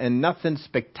happened, and nothing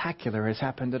spectacular has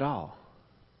happened at all.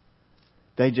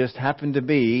 They just happened to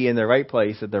be in the right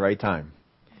place at the right time.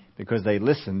 Because they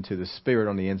listened to the Spirit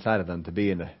on the inside of them to be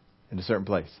in a certain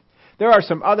place. There are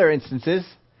some other instances.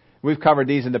 We've covered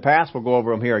these in the past. We'll go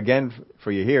over them here again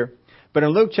for you here. But in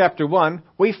Luke chapter 1,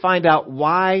 we find out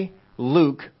why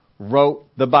Luke wrote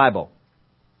the Bible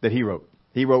that he wrote.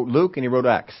 He wrote Luke and he wrote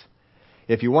Acts.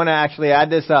 If you want to actually add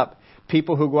this up,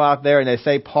 people who go out there and they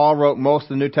say Paul wrote most of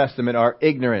the New Testament are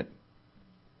ignorant.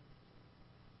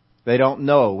 They don't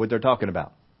know what they're talking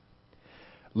about.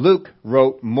 Luke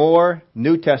wrote more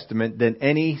New Testament than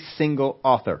any single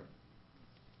author.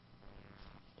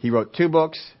 He wrote 2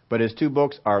 books, but his 2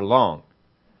 books are long.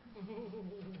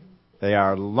 They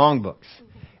are long books.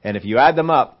 And if you add them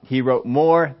up, he wrote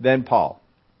more than Paul.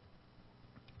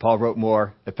 Paul wrote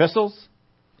more epistles.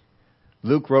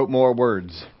 Luke wrote more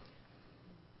words.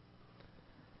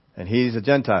 And he's a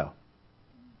Gentile.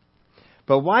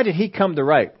 But why did he come to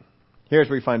write? Here's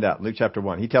where we find out. Luke chapter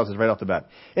 1. He tells us right off the bat.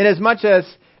 Inasmuch as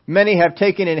many have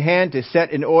taken in hand to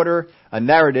set in order a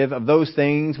narrative of those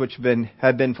things which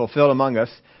have been fulfilled among us,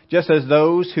 just as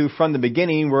those who from the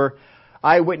beginning were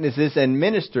eyewitnesses and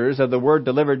ministers of the word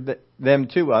delivered them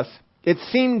to us, it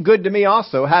seemed good to me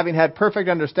also, having had perfect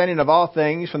understanding of all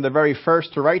things from the very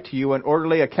first, to write to you an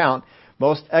orderly account,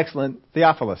 most excellent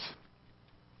Theophilus,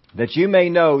 that you may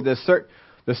know the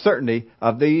certainty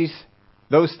of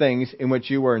those things in which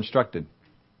you were instructed.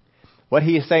 What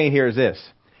he is saying here is this.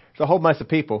 There's a whole bunch of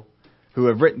people who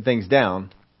have written things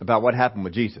down about what happened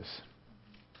with Jesus.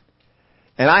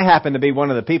 And I happen to be one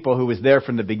of the people who was there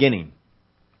from the beginning.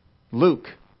 Luke,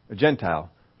 a Gentile,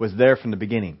 was there from the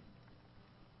beginning.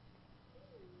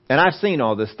 And I've seen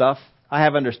all this stuff. I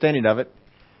have understanding of it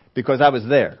because I was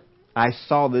there. I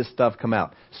saw this stuff come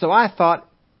out. So I thought,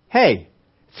 hey,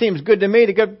 it seems good to me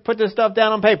to go put this stuff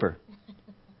down on paper.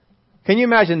 Can you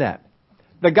imagine that?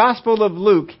 The Gospel of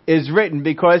Luke is written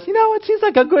because, it seems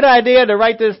like a good idea to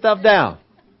write this stuff down.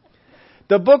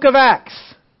 The book of Acts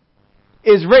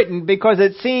is written because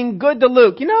it seemed good to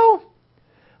Luke.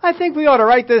 I think we ought to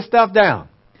write this stuff down.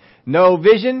 No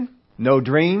vision, no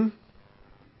dream,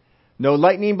 no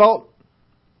lightning bolt,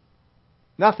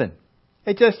 nothing.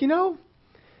 It just,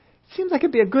 seems like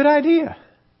it'd be a good idea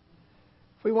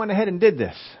if we went ahead and did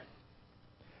this.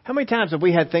 How many times have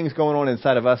we had things going on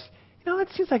inside of us? It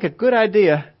seems like a good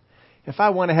idea if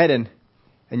I went ahead and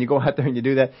you go out there and you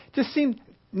do that. It just seemed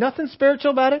nothing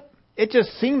spiritual about it. It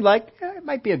just seemed like it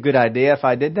might be a good idea if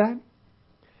I did that.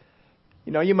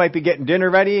 You might be getting dinner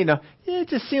ready. It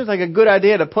just seems like a good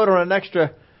idea to put on an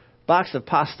extra box of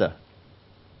pasta.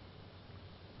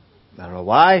 I don't know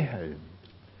why. And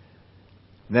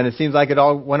then it seems like it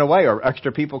all went away, or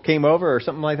extra people came over, or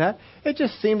something like that. It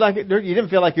just seemed like you didn't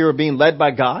feel like you were being led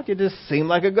by God. It just seemed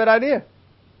like a good idea.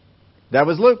 That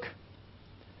was Luke.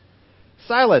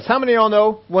 Silas. How many of y'all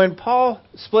know when Paul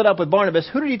split up with Barnabas,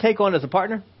 who did he take on as a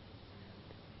partner?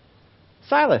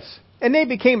 Silas. And they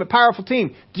became a powerful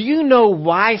team. Do you know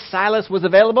why Silas was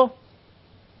available?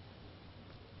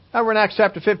 Now we're in Acts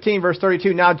chapter 15, verse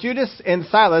 32. Now Judas and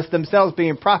Silas, themselves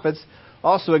being prophets,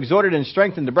 also exhorted and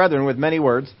strengthened the brethren with many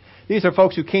words. These are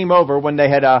folks who came over when they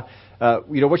had,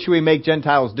 what should we make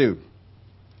Gentiles do?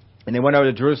 And they went over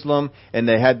to Jerusalem, and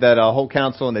they had that whole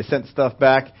council, and they sent stuff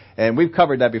back. And we've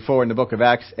covered that before in the book of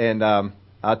Acts. And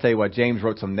I'll tell you what, James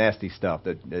wrote some nasty stuff.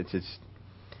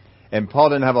 And Paul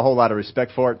didn't have a whole lot of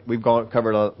respect for it. We've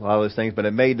covered a lot of those things, but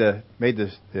it made the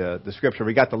scripture.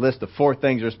 We got the list of 4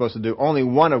 things they're supposed to do, only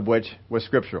one of which was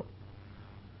scriptural.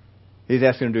 He's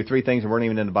asking them to do 3 things that weren't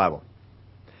even in the Bible.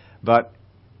 But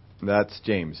that's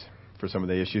James for some of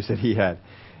the issues that he had.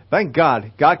 Thank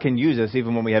God, God can use us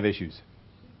even when we have issues.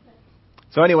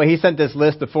 So anyway, he sent this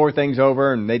list of 4 things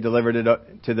over, and they delivered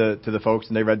it to the folks,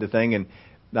 and they read the thing.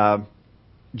 And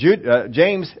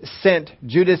James sent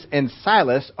Judas and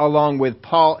Silas along with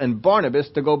Paul and Barnabas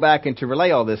to go back and to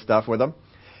relay all this stuff with them.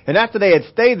 And after they had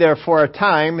stayed there for a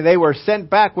time, they were sent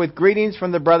back with greetings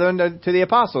from the brethren to the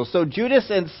apostles. So Judas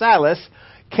and Silas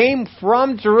came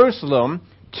from Jerusalem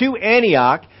to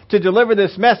Antioch to deliver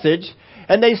this message.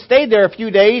 And they stayed there a few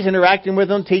days, interacting with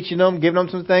them, teaching them, giving them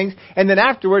some things. And then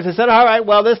afterwards, they said, all right,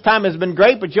 well, this time has been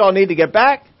great, but you all need to get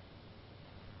back.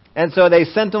 And so they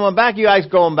sent them back. You guys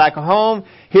going back home.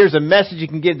 Here's a message you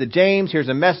can give to James. Here's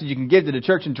a message you can give to the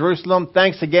church in Jerusalem.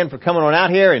 Thanks again for coming on out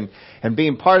here and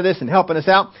being part of this and helping us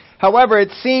out. However,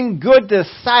 it seemed good to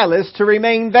Silas to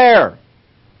remain there.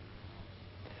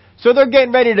 So they're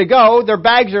getting ready to go. Their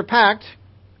bags are packed,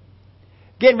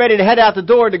 getting ready to head out the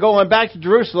door to go on back to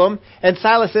Jerusalem. And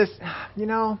Silas says,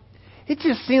 it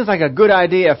just seems like a good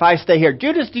idea if I stay here.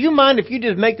 Judas, do you mind if you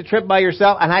just make the trip by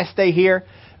yourself and I stay here?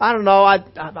 I don't know.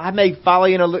 I may follow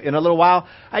you in a little while.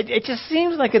 It just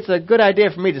seems like it's a good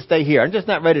idea for me to stay here. I'm just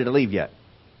not ready to leave yet.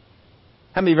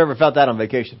 How many of you have ever felt that on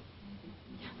vacation?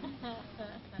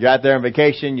 You're out there on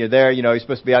vacation. You're there. You're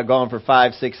supposed to be out gone for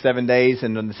 5, 6, 7 days.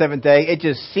 And on the 7th day, it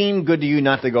just seemed good to you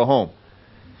not to go home.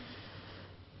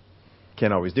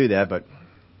 Can't always do that, but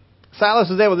Silas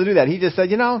was able to do that. He just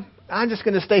said, I'm just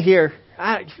going to stay here.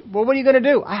 Well, what are you going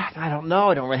to do? I don't know.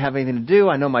 I don't really have anything to do.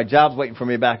 I know my job's waiting for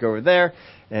me back over there,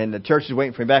 and the church is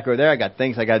waiting for me back over there. I got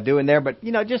things I got to do in there, but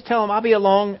just tell them I'll be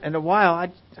along in a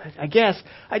while. I guess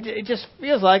it just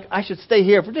feels like I should stay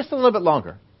here for just a little bit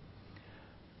longer.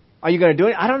 Are you going to do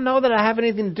it? I don't know that I have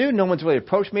anything to do. No one's really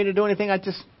approached me to do anything. I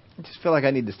just feel like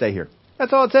I need to stay here.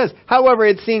 That's all it says. However,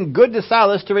 it seemed good to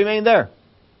Silas to remain there.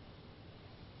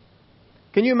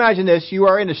 Can you imagine this? You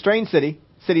are in a strange city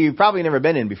you've probably never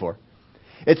been in before.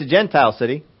 It's a Gentile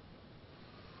city.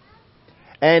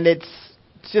 And it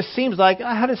just seems like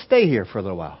I had to stay here for a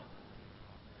little while.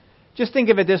 Just think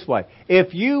of it this way.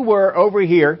 If you were over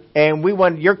here and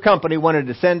your company wanted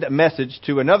to send a message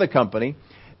to another company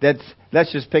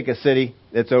let's just pick a city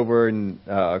that's over and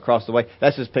across the way.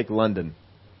 Let's just pick London.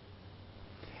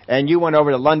 And you went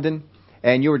over to London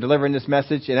and you were delivering this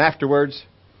message, and afterwards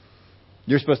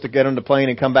you're supposed to get on the plane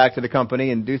and come back to the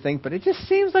company and do things, but it just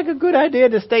seems like a good idea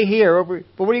to stay here. But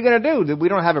what are you going to do? We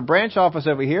don't have a branch office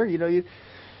over here.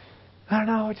 I don't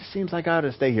know. It just seems like I ought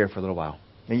to stay here for a little while.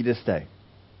 And you just stay.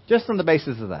 Just on the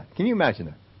basis of that. Can you imagine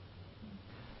that?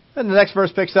 Then the next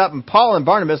verse picks up, and Paul and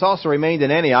Barnabas also remained in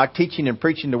Antioch, teaching and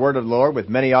preaching the word of the Lord with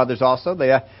many others also.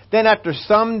 Then after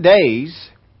some days,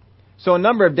 So a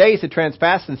number of days had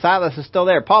transpassed and Silas is still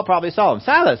there. Paul probably saw him.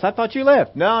 Silas, I thought you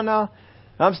left. No,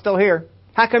 I'm still here.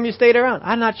 How come you stayed around?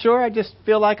 I'm not sure. I just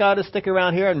feel like I ought to stick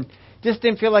around here and just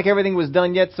didn't feel like everything was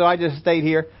done yet, so I just stayed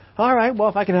here. All right, well,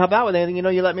 if I can help out with anything,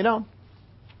 you let me know.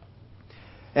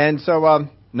 And so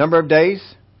number of days,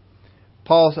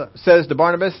 Paul says to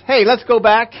Barnabas, hey, let's go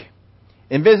back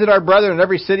and visit our brethren in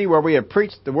every city where we have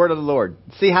preached the word of the Lord.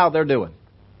 See how they're doing.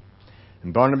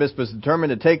 And Barnabas was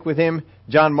determined to take with him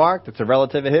John Mark, that's a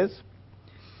relative of his.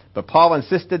 But Paul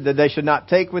insisted that they should not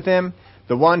take with him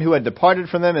the one who had departed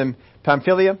from them in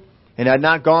Pamphylia and had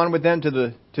not gone with them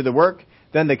to the work.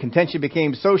 Then the contention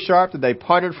became so sharp that they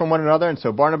parted from one another, and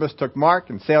so Barnabas took Mark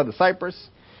and sailed to Cyprus.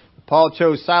 Paul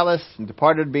chose Silas and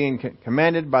departed, being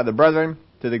commanded by the brethren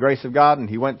to the grace of God, and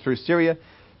he went through Syria,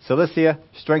 Cilicia,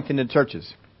 strengthening the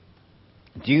churches.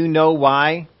 Do you know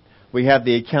why we have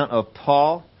the account of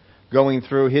Paul going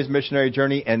through his missionary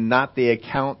journey and not the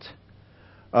account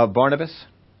of Barnabas?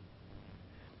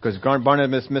 Because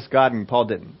Barnabas missed God and Paul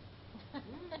didn't.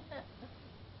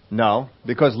 No,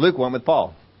 because Luke went with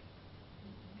Paul.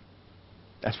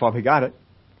 That's why we got it.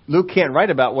 Luke can't write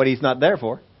about what he's not there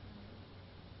for.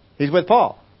 He's with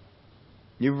Paul.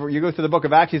 You go through the book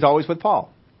of Acts, he's always with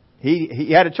Paul.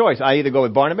 He had a choice. I either go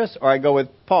with Barnabas or I go with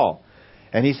Paul.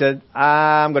 And he said,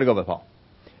 I'm going to go with Paul.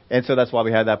 And so that's why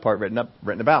we had that part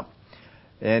written about.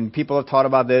 And people have taught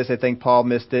about this. They think Paul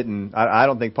missed it. And I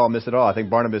don't think Paul missed it at all. I think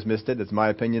Barnabas missed it. It's my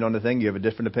opinion on the thing. You have a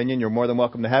different opinion. You're more than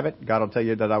welcome to have it. God will tell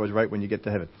you that I was right when you get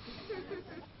to heaven.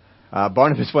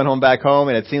 Barnabas went back home,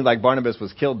 and it seemed like Barnabas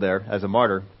was killed there as a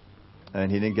martyr.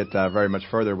 And he didn't get very much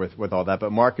further with all that.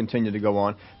 But Mark continued to go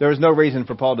on. There was no reason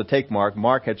for Paul to take Mark.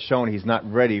 Mark had shown he's not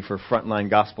ready for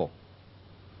frontline gospel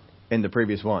in the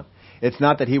previous one. It's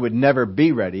not that he would never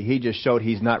be ready. He just showed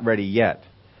he's not ready yet.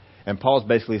 And Paul's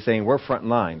basically saying we're front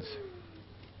lines.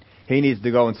 He needs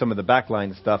to go in some of the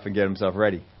backline stuff and get himself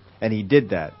ready. And he did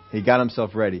that. He got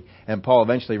himself ready. And Paul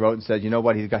eventually wrote and said, you know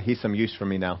what, he's some use for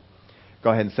me now.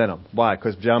 Go ahead and send him. Why?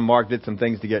 Because John Mark did some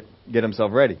things to get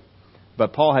himself ready.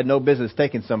 But Paul had no business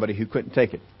taking somebody who couldn't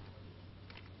take it.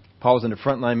 Paul's in the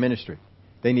frontline ministry.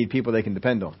 They need people they can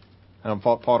depend on. I don't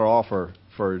fault Paul at all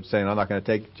for saying I'm not going to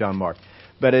take John Mark.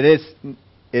 But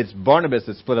it's Barnabas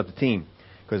that split up the team.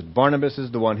 Because Barnabas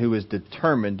is the one who is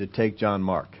determined to take John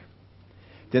Mark.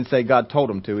 Didn't say God told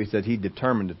him to. He said he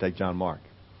determined to take John Mark.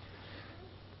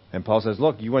 And Paul says,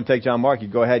 look, you want to take John Mark, you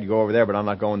go ahead, you go over there, but I'm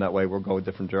not going that way. We'll go a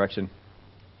different direction.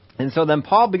 And so then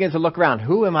Paul begins to look around.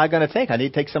 Who am I going to take? I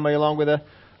need to take somebody along with a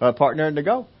partner to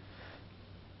go.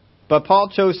 But Paul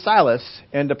chose Silas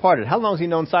and departed. How long has he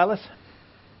known Silas?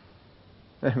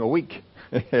 A week.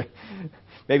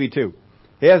 Maybe 2.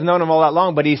 He hasn't known him all that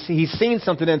long, but he's seen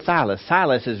something in Silas.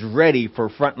 Silas is ready for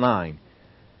front line.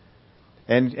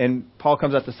 And Paul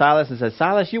comes up to Silas and says,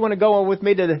 Silas, you want to go with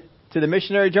me to the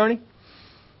missionary journey?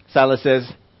 Silas says,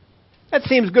 that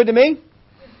seems good to me.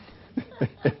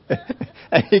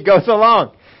 And he goes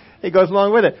along. He goes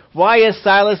along with it. Why is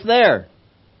Silas there?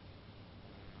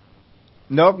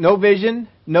 No vision,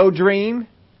 no dream.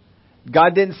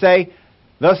 God didn't say,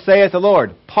 thus saith the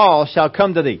Lord, Paul shall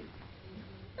come to thee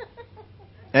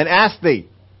and ask thee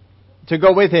to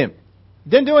go with him.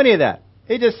 Didn't do any of that.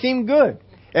 It just seemed good.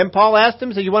 And Paul asked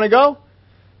him, said, you want to go?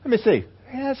 Let me see.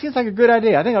 Yeah, it seems like a good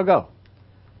idea. I think I'll go.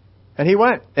 And he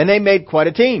went. And they made quite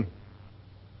a team.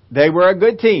 They were a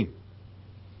good team.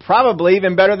 Probably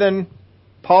even better than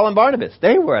Paul and Barnabas.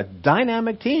 They were a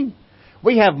dynamic team.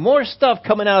 We have more stuff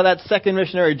coming out of that second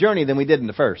missionary journey than we did in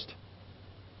the first.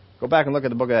 Go back and look at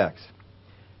the book of Acts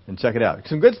and check it out.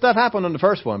 Some good stuff happened on the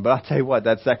first one, but I'll tell you what,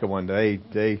 that second one,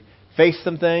 they faced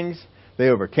some things. They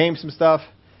overcame some stuff.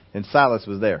 And Silas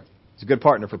was there. He's a good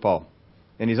partner for Paul.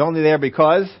 And he's only there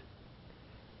because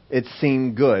it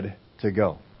seemed good to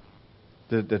go,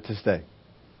 to stay.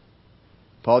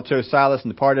 Paul chose Silas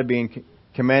and departed, being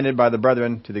commanded by the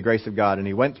brethren to the grace of God. And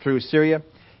he went through Syria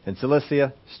and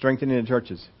Cilicia, strengthening the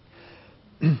churches.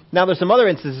 Now, there's some other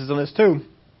instances on this too.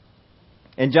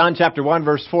 In John chapter 1,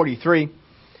 verse 43, it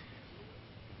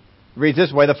reads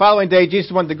this way. The following day,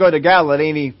 Jesus wanted to go to Galilee,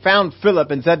 and he found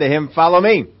Philip and said to him, follow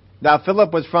me. Now,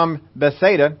 Philip was from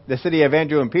Bethsaida, the city of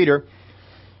Andrew and Peter.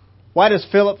 Why does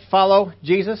Philip follow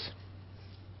Jesus?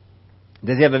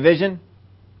 Does he have a vision?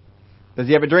 Does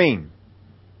he have a dream?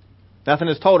 Nothing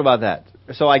is told about that.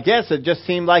 So I guess it just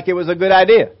seemed like it was a good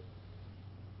idea.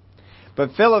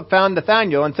 But Philip found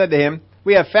Nathanael and said to him,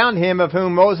 we have found him of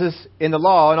whom Moses in the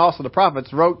law and also the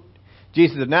prophets wrote,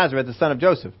 Jesus of Nazareth, the son of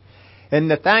Joseph. And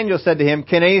Nathanael said to him,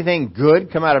 can anything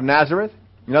good come out of Nazareth?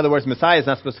 In other words, Messiah is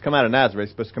not supposed to come out of Nazareth.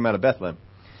 He's supposed to come out of Bethlehem.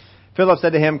 Philip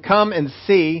said to him, come and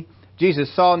see.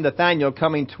 Jesus saw Nathanael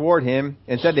coming toward him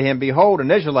and said to him, Behold, an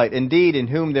Israelite, indeed, in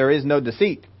whom there is no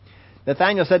deceit.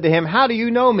 Nathanael said to him, How do you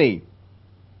know me?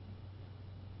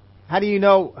 How do you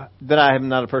know that I am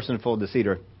not a person full of deceit?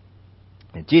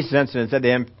 And Jesus answered and said to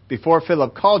him, Before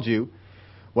Philip called you,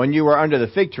 when you were under the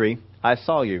fig tree, I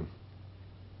saw you.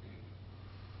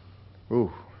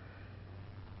 Ooh.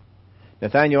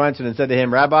 Nathanael answered and said to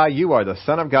him, Rabbi, you are the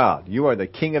Son of God. You are the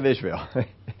King of Israel.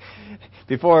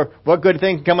 Before, what good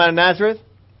thing can come out of Nazareth? Is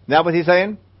that what he's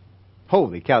saying?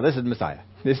 Holy cow, this is Messiah.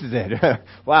 This is it.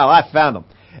 Wow, I found him.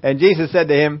 And Jesus said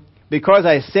to him, Because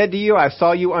I said to you, I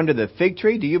saw you under the fig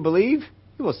tree, do you believe?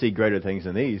 You will see greater things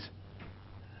than these.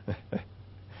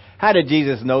 How did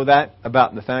Jesus know that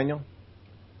about Nathanael?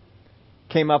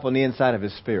 Came up on the inside of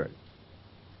his spirit.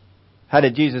 How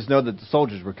did Jesus know that the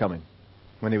soldiers were coming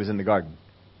when he was in the garden?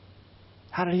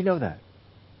 How did he know that?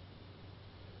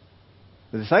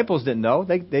 The disciples didn't know.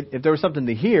 If there was something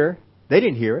to hear, they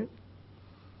didn't hear it.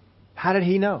 How did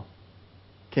he know?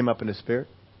 Came up in his spirit.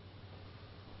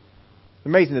 It's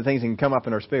amazing the things that can come up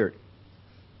in our spirit.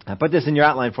 I put this in your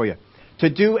outline for you. To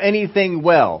do anything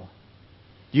well,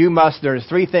 there's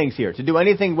three things here. To do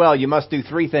anything well, you must do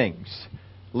three things.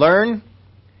 Learn,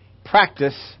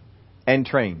 practice, and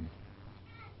train.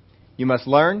 You must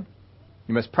learn,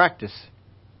 you must practice,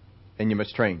 and you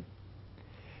must train.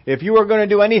 If you are going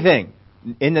to do anything,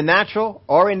 in the natural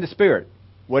or in the spirit,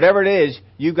 whatever it is,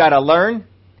 you've got to learn,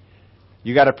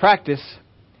 you got to practice,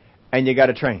 and you got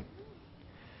to train.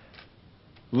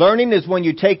 Learning is when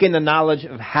you take in the knowledge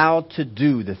of how to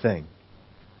do the thing.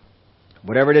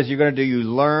 Whatever it is you're going to do, you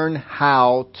learn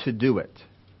how to do it.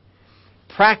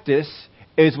 Practice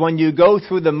is when you go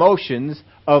through the motions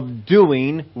of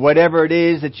doing whatever it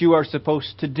is that you are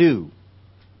supposed to do.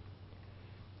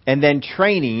 And then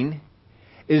training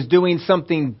is doing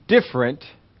something different,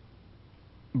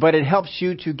 but it helps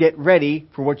you to get ready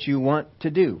for what you want to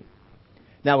do.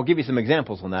 Now, we'll give you some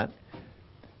examples on that.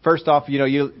 First off, if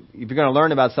you're going to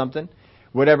learn about something,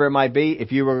 whatever it might be,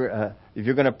 if you're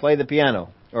going to play the piano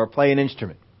or play an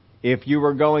instrument, if you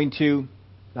were going to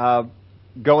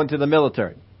go into the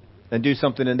military and do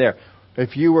something in there,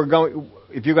 if you're going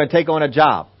to take on a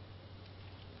job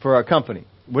for a company,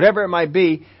 whatever it might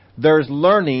be, there's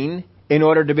learning in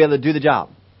order to be able to do the job.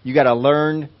 You got to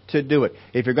learn to do it.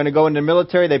 If you're going to go into the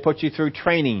military, they put you through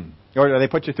training, or they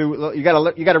put you through. You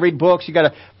got to read books.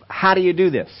 How do you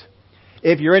do this?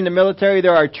 If you're in the military,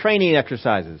 there are training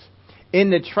exercises.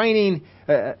 In the training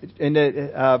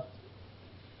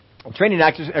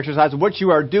exercise, what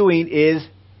you are doing is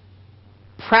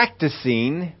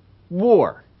practicing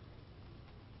war.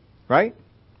 Right?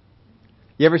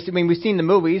 We've seen the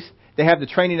movies. They have the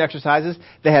training exercises.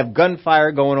 They have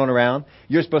gunfire going on around.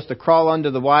 You're supposed to crawl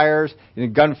under the wires,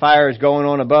 and gunfire is going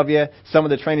on above you. Some of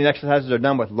the training exercises are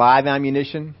done with live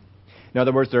ammunition. In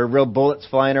other words, there are real bullets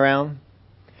flying around.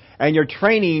 And you're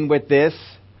training with this.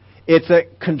 It's a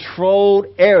controlled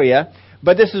area,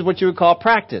 but this is what you would call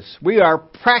practice. We are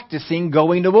practicing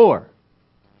going to war.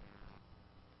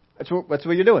 That's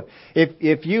what you're doing.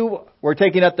 If you were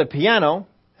taking up the piano,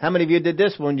 how many of you did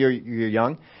this when you're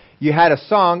young? You had a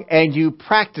song and you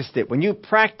practiced it. When you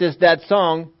practiced that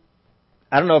song,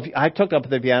 I don't know if I took up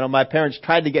the piano. My parents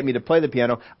tried to get me to play the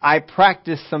piano. I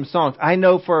practiced some songs. I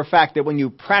know for a fact that when you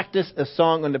practice a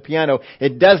song on the piano,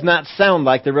 it does not sound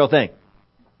like the real thing.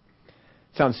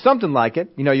 It sounds something like it.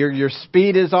 Your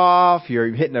speed is off.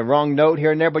 You're hitting the wrong note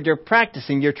here and there, but you're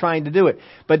practicing. You're trying to do it.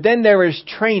 But then there is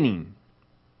training.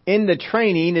 In the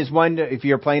training is when, if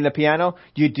you're playing the piano,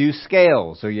 you do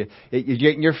scales, or you're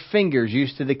getting your fingers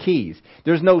used to the keys.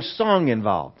 There's no song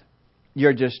involved.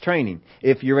 You're just training.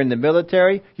 If you're in the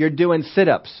military, you're doing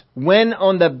sit-ups. When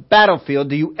on the battlefield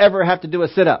do you ever have to do a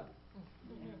sit-up?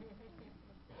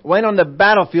 When on the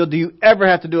battlefield do you ever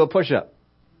have to do a push-up?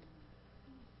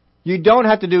 You don't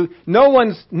have to do. No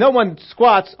one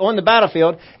squats on the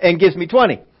battlefield and gives me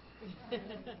 20.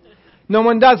 No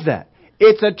one does that.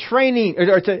 It's a training.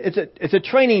 It's a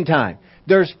training time.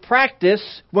 There's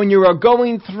practice when you are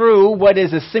going through what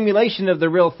is a simulation of the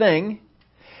real thing.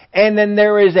 And then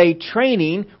there is a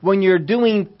training when you're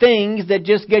doing things that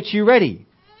just get you ready.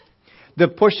 The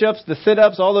push-ups, the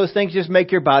sit-ups, all those things just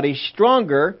make your body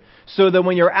stronger so that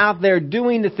when you're out there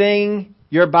doing the thing,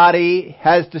 your body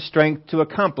has the strength to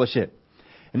accomplish it.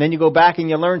 And then you go back and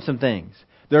you learn some things.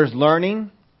 There's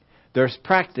learning, there's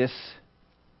practice,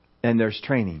 and there's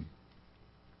training.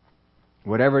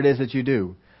 Whatever it is that you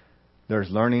do, there's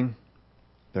learning,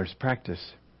 there's practice,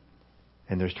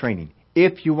 and there's training.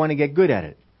 If you want to get good at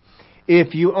it.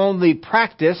 If you only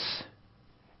practice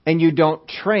and you don't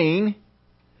train,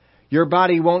 your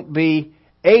body won't be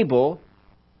able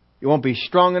You won't be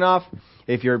strong enough.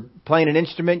 If you're playing an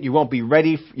instrument, you won't be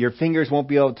ready. Your fingers won't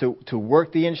be able to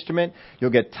work the instrument.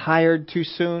 You'll get tired too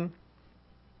soon.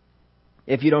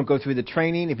 If you don't go through the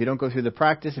training, if you don't go through the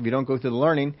practice, if you don't go through the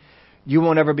learning, you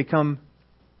won't ever become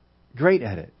great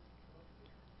at it.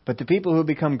 But the people who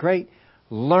become great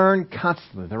learn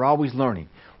constantly. They're always learning.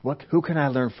 Who can I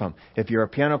learn from? If you're a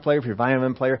piano player, if you're a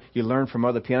violin player, you learn from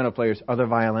other piano players, other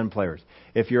violin players.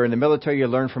 If you're in the military, you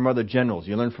learn from other generals.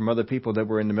 You learn from other people that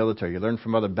were in the military. You learn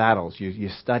from other battles. You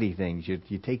study things.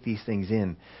 You take these things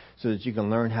in so that you can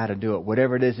learn how to do it.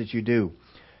 Whatever it is that you do,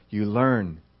 you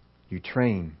learn, you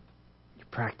train, you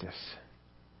practice.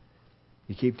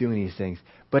 You keep doing these things.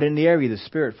 But in the area of the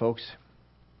Spirit, folks,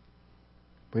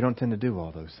 we don't tend to do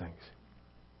all those things.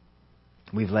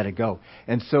 We've let it go.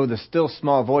 And so the still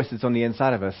small voice that's on the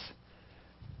inside of us,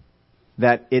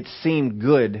 that it seemed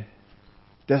good,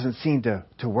 doesn't seem to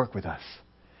work with us.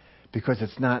 Because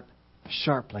it's not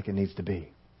sharp like it needs to be.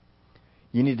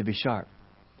 You need to be sharp.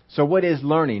 So what is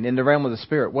learning in the realm of the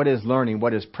Spirit? What is learning?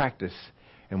 What is practice?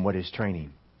 And what is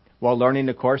training? Well, learning,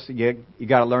 of course, you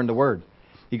got to learn the Word.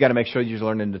 You got to make sure you're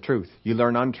learning the truth. You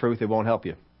learn untruth, it won't help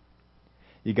you.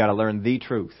 You got to learn the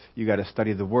truth. You got to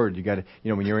study the Word. You got to,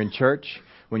 when you're in church,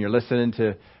 when you're listening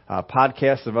to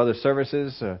podcasts of other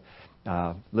services,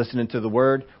 listening to the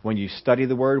Word, when you study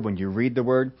the Word, when you read the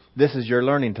Word, this is your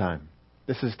learning time.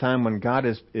 This is time when God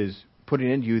is putting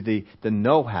into you the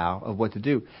know-how of what to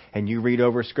do. And you read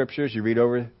over Scriptures, you read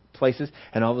over places,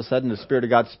 and all of a sudden the Spirit of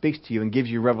God speaks to you and gives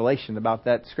you revelation about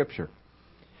that Scripture.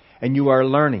 And you are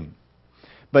learning.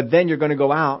 But then you're going to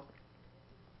go out,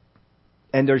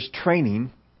 and there's training,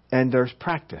 and there's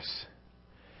practice.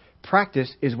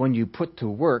 Practice is when you put to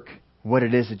work what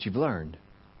it is that you've learned.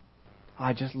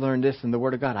 I just learned this in the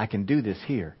Word of God. I can do this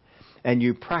here. And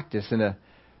you practice in a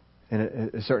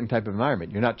certain type of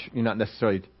environment. You're not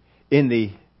necessarily in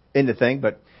the thing,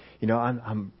 but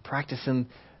I'm practicing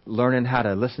learning how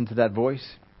to listen to that voice.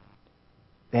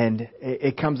 And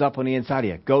it comes up on the inside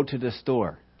of you. Go to the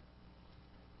store.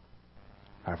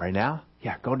 Right now?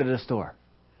 Yeah, go to the store.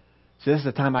 So this is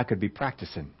the time I could be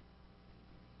practicing.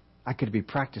 I could be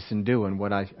practicing doing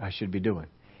what I should be doing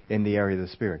in the area of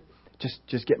the Spirit.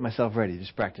 Just getting myself ready,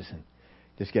 just practicing,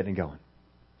 just getting going.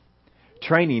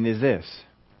 Training is this.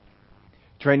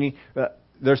 Training,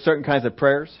 there's certain kinds of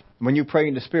prayers. When you pray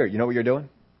in the Spirit, you know what you're doing?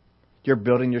 You're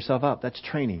building yourself up. That's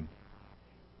training.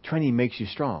 Training makes you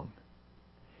strong.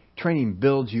 Training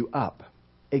builds you up.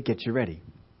 It gets you ready.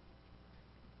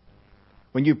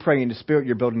 When you pray in the Spirit,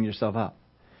 you're building yourself up.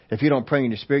 If you don't pray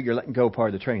in the Spirit, you're letting go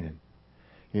part of the training.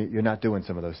 You're not doing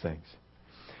some of those things.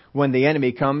 When the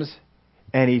enemy comes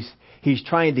and he's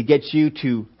trying to get you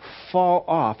to fall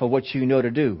off of what you know to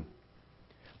do,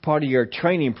 part of your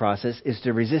training process is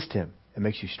to resist him. It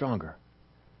makes you stronger.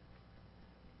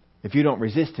 If you don't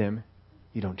resist him,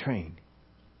 you don't train.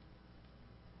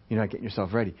 You're not getting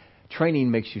yourself ready. Training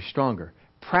makes you stronger.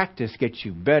 Practice gets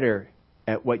you better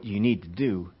at what you need to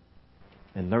do,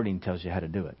 and learning tells you how to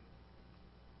do it.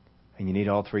 And you need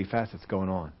all three facets going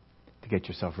on to get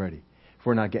yourself ready. If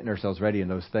we're not getting ourselves ready in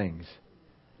those things,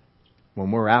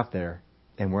 when we're out there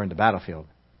and we're in the battlefield,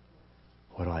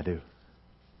 what do I do?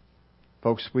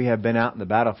 Folks, we have been out in the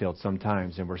battlefield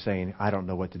sometimes and we're saying, I don't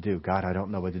know what to do. God, I don't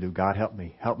know what to do. God, help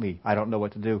me. Help me. I don't know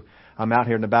what to do. I'm out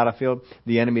here in the battlefield.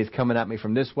 The enemy is coming at me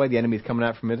from this way. The enemy is coming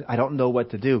at from it. I don't know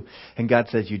what to do. And God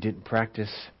says, you didn't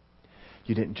practice.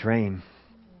 You didn't train.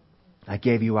 I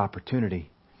gave you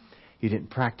opportunity. You didn't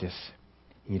practice.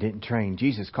 You didn't train.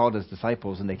 Jesus called his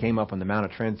disciples and they came up on the Mount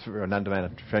of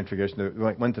Transfiguration.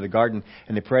 They went to the garden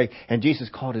and they prayed. And Jesus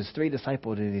called his 3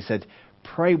 disciples and he said,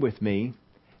 pray with me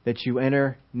that you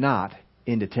enter not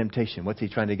into temptation. What's he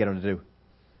trying to get them to do?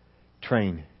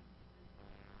 Train.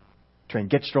 Train.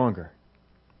 Get stronger.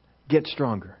 Get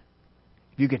stronger.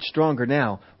 If you get stronger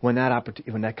now, when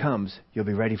that comes, you'll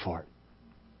be ready for it.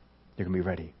 You're going to be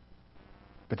ready.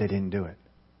 But they didn't do it.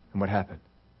 And what happened?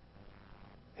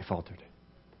 They faltered.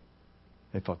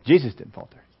 They faltered. Jesus didn't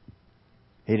falter.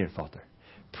 He didn't falter.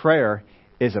 Prayer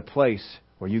is a place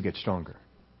where you get stronger.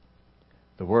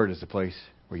 The Word is a place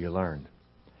where you learn.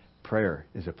 Prayer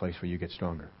is a place where you get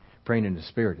stronger. Praying in the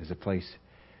Spirit is a place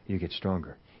you get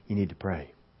stronger. You need to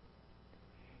pray.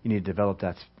 You need to develop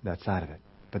that side of it.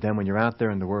 But then when you're out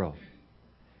there in the world,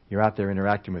 you're out there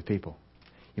interacting with people,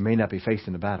 you may not be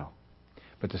facing the battle,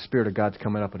 but the Spirit of God's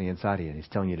coming up on the inside of you and He's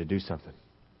telling you to do something.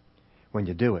 When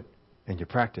you do it and you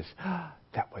practice,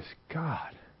 that was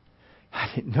God. I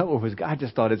didn't know it was God. I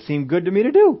just thought it seemed good to me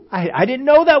to do. I didn't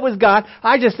know that was God.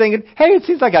 I just thinking, hey, it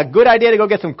seems like a good idea to go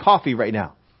get some coffee right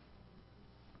now.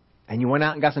 And you went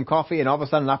out and got some coffee and all of a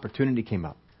sudden an opportunity came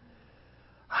up.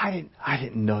 I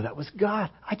didn't know that was God.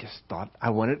 I just thought I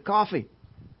wanted coffee.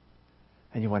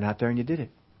 And you went out there and you did it.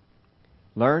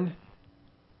 Learn,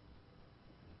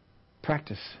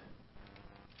 practice,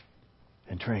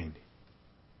 and train.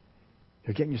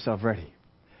 You're getting yourself ready.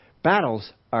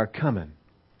 Battles are coming.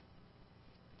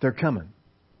 They're coming.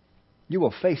 You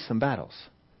will face some battles.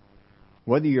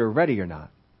 Whether you're ready or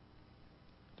not,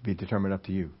 to be determined up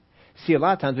to you. See, a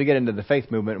lot of times we get into the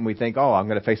faith movement and we think, oh, I'm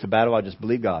going to face a battle. I just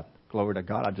believe God. Glory to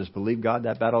God. I just believe God.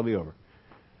 That battle will be over.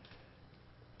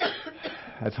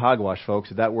 That's hogwash,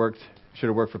 folks. If that worked, should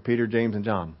have worked for Peter, James, and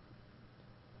John.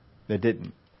 They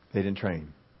didn't. They didn't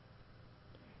train.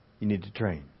 You need to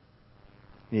train.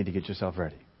 You need to get yourself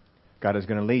ready. God is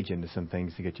going to lead you into some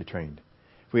things to get you trained.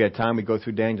 If we had time, we'd go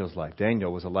through Daniel's life.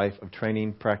 Daniel was a life of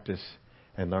training, practice,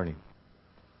 and learning.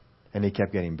 And he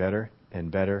kept getting better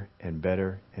and better and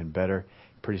better and better.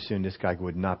 Pretty soon this guy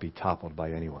would not be toppled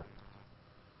by anyone.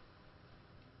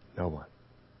 No one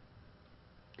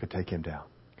could take him down.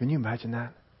 Can you imagine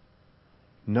that?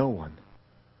 No one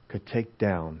could take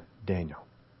down Daniel.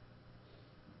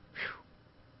 Whew.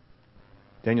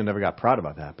 Daniel never got proud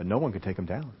about that, but no one could take him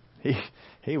down.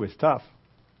 He was tough.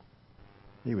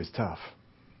 He was tough.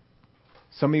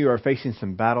 Some of you are facing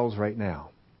some battles right now.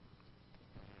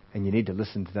 And you need to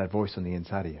listen to that voice on the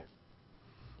inside of you.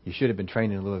 You should have been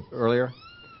training a little earlier.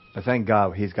 But thank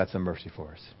God He's got some mercy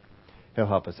for us. He'll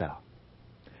help us out.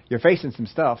 You're facing some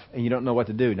stuff and you don't know what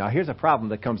to do. Now here's a problem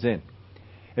that comes in.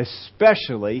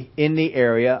 Especially in the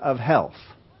area of health.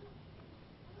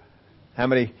 How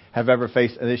many have ever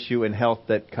faced an issue in health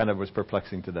that kind of was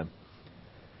perplexing to them?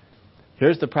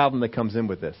 Here's the problem that comes in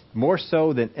with this. More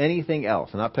so than anything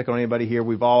else. I'm not picking on anybody here.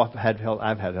 We've all had health.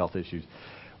 I've had health issues.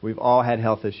 We've all had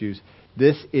health issues.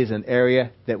 This is an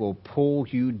area that will pull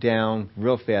you down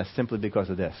real fast simply because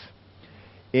of this.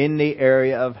 In the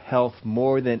area of health,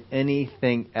 more than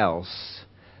anything else,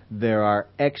 there are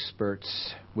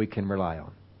experts we can rely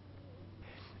on.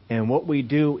 And what we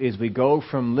do is we go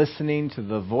from listening to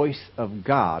the voice of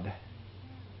God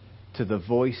to the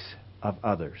voice of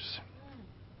others.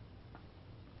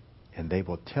 And they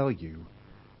will tell you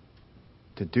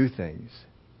to do things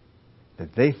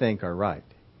that they think are right.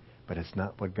 But it's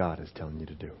not what God is telling you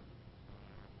to do.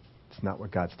 It's not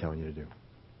what God's telling you to do.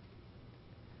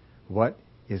 What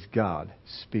is God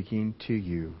speaking to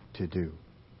you to do?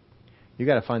 You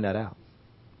got to find that out.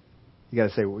 You got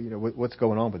to say, well, what's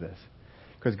going on with this?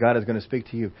 Because God is going to speak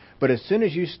to you. But as soon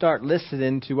as you start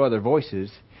listening to other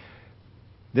voices,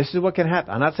 this is what can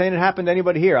happen. I'm not saying it happened to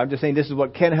anybody here. I'm just saying this is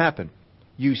what can happen.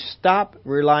 You stop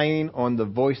relying on the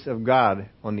voice of God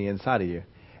on the inside of you,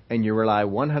 and you rely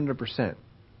 100%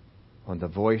 on the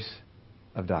voice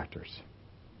of doctors.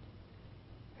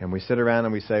 And we sit around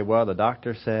and we say, well, the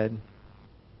doctor said,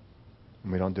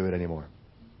 and we don't do it anymore.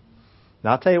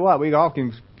 Now, I'll tell you what, we all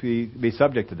can be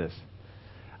subject to this.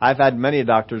 I've had many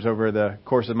doctors over the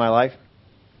course of my life.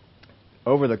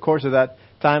 Over the course of that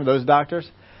time, those doctors,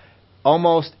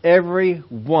 almost every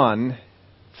one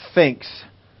thinks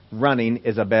running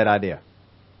is a bad idea.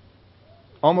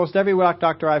 Almost every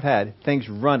doctor I've had thinks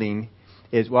running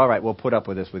is, well, all right, we'll put up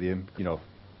with this with you,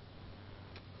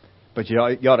 but you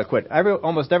ought to quit.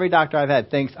 Almost every doctor I've had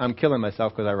thinks I'm killing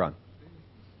myself because I run.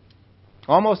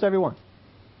 Almost every one.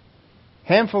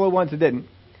 Handful of ones that didn't.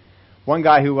 One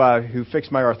guy who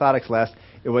fixed my orthotics last,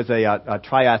 it was a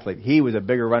triathlete. He was a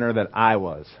bigger runner than I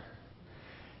was.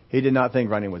 He did not think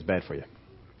running was bad for you.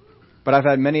 But I've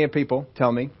had many people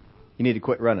tell me, you need to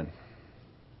quit running.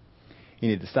 You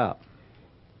need to stop.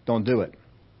 Don't do it.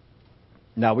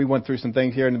 Now, we went through some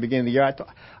things here in the beginning of the year.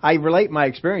 I relate my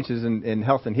experiences in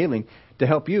health and healing to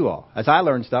help you all. As I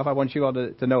learn stuff, I want you all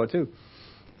to know it too.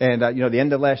 And, the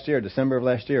end of last year, December of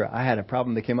last year, I had a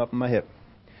problem that came up in my hip.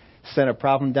 Sent a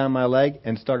problem down my leg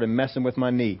and started messing with my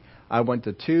knee. I went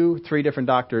to 2-3 different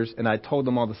doctors, and I told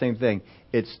them all the same thing.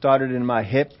 It started in my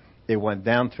hip, it went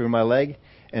down through my leg,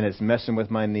 and it's messing with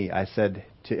my knee. I said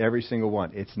to every single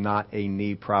one, it's not a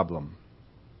knee problem.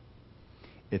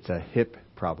 It's a hip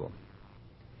problem.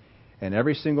 And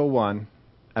every single one,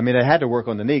 I had to work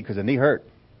on the knee because the knee hurt.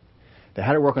 They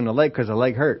had to work on the leg because the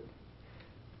leg hurt.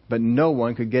 But no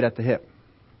one could get at the hip.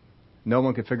 No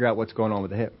one could figure out what's going on with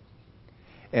the hip.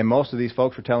 And most of these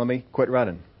folks were telling me, quit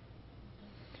running.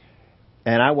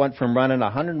 And I went from running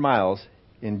 100 miles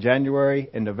in January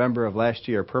and November of last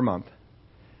year per month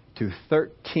to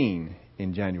 13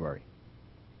 in January.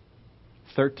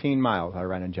 13 miles I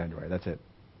ran in January. That's it.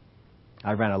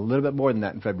 I ran a little bit more than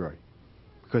that in February.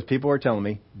 Because people were telling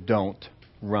me, don't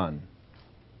run.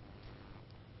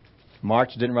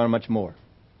 March didn't run much more.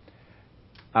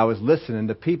 I was listening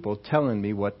to people telling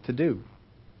me what to do.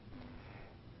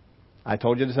 I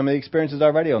told you some of the experiences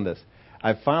already on this.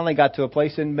 I finally got to a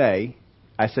place in May.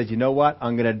 I said, you know what?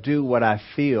 I'm going to do what I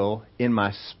feel in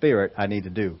my spirit I need to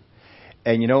do.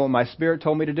 And you know what my spirit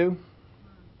told me to do?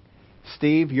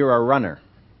 Steve, you're a runner.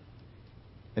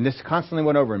 And this constantly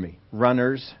went over me.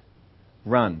 Runners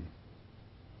run.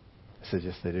 I said,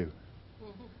 yes, they do.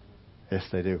 Yes,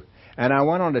 they do. And I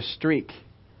went on a streak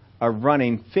of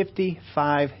running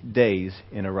 55 days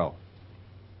in a row.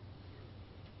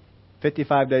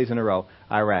 55 days in a row,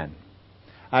 I ran.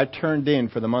 I turned in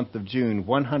for the month of June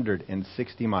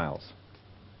 160 miles.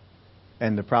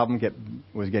 And the problem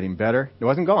was getting better. It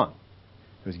wasn't gone.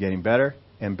 It was getting better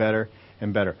and better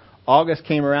and better. August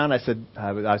came around. I said,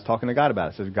 I was talking to God about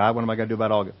it. I said, God, what am I going to do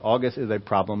about August? August is a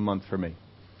problem month for me.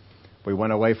 We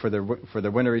went away for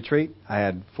the winter retreat. I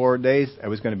had 4 days. It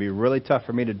was going to be really tough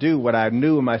for me to do what I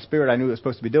knew in my spirit I knew I was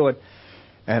supposed to be doing.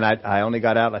 And I only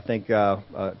got out, I think, 2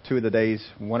 of the days,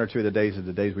 1 or 2 of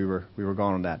the days we were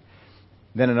gone on that.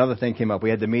 Then another thing came up. We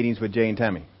had the meetings with Jay and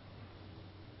Tammy.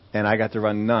 And I got to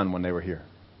run none when they were here.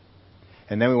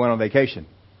 And then we went on vacation.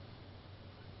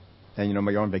 And you know,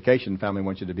 when you're on vacation, family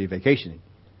wants you to be vacationing.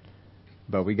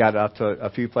 But we got out to a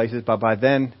few places. But by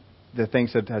then, the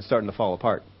things had started to fall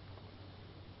apart.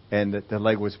 And the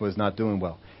leg was not doing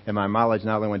well. And my mileage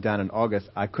not only went down in August,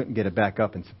 I couldn't get it back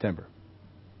up in September.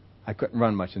 I couldn't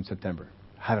run much in September.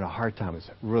 Having a hard time. It was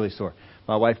really sore.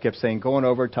 My wife kept saying, going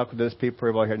over, talk to this people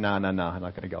over here. No, I'm not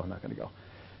going to go. I'm not going to go.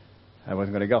 I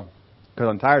wasn't going to go. Because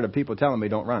I'm tired of people telling me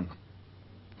don't run.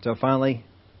 So finally,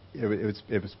 it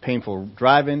was painful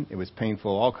driving. It was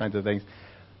painful, all kinds of things.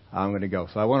 I'm going to go.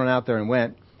 So I went on out there and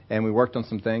went. And we worked on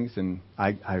some things. And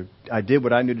I did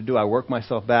what I knew to do. I worked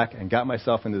myself back and got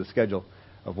myself into the schedule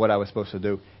of what I was supposed to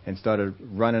do. And started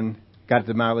running. Got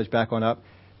the mileage back on up.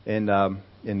 In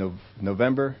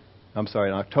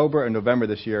October and November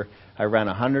this year, I ran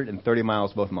 130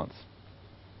 miles both months.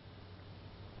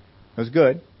 It was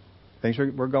good. Things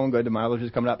were going good. The mileage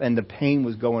was coming up, and the pain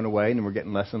was going away, and we're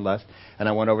getting less and less. And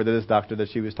I went over to this doctor that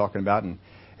she was talking about,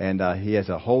 and he has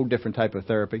a whole different type of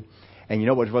therapy. And you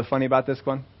know what's really funny about this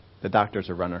one? The doctor's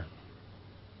a runner.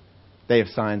 They have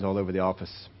signs all over the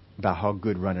office about how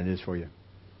good running is for you.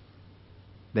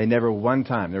 They never one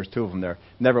time, there's 2 of them there,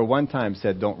 never one time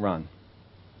said don't run.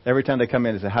 Every time they come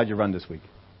in, they say, how'd you run this week?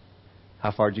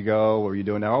 How far did you go? What were you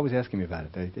doing? They're always asking me about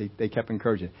it. They kept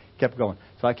encouraging, kept going.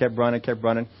 So I kept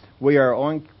running. We are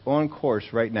on course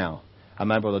right now.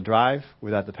 I'm able to drive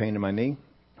without the pain in my knee,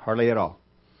 hardly at all.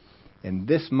 And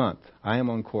this month, I am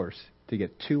on course to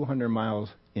get 200 miles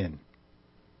in.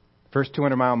 First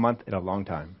 200-mile month in a long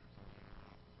time.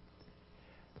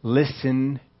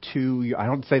 Listen to you. I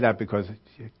don't say that because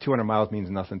 200 miles means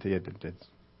nothing to you.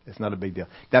 It's not a big deal.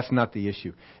 That's not the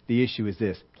issue. The issue is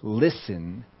this.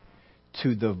 Listen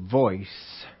to the voice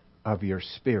of your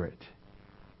spirit.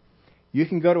 You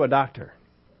can go to a doctor.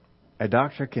 A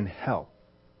doctor can help.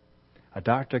 A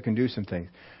doctor can do some things.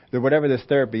 Whatever this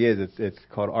therapy is, it's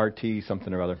called RT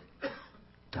something or other.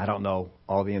 I don't know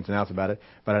all the ins and outs about it,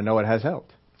 but I know it has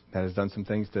helped. It has done some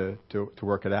things to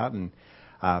work it out. And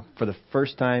for the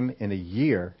first time in a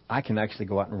year, I can actually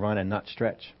go out and run and not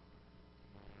stretch.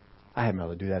 I haven't been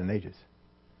able to do that in ages.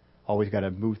 Always got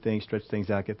to move things, stretch things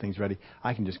out, get things ready.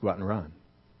 I can just go out and run.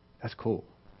 That's cool.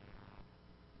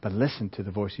 But listen to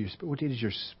the voice of your spirit. What is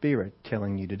your spirit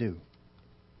telling you to do?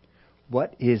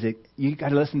 What is it? You got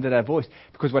to listen to that voice.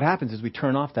 Because what happens is we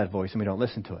turn off that voice and we don't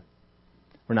listen to it.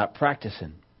 We're not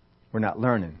practicing. We're not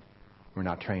learning. We're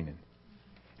not training.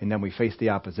 And then we face the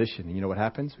opposition. And you know what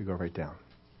happens? We go right down.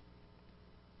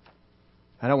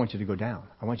 I don't want you to go down.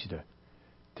 I want you to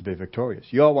be victorious.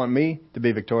 You all want me to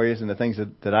be victorious in the things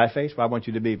that I face. Well, I want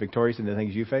you to be victorious in the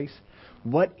things you face.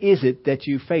 What is it that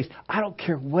you face? I don't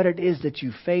care what it is that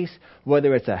you face,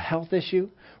 whether it's a health issue,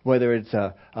 whether it's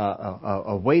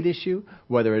a weight issue,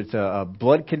 whether it's a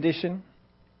blood condition,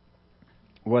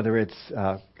 whether it's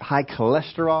high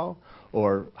cholesterol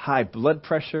or high blood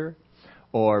pressure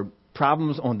or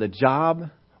problems on the job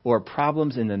or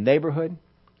problems in the neighborhood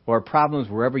or problems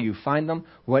wherever you find them,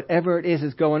 whatever it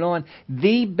is going on,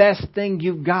 the best thing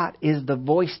you've got is the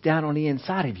voice down on the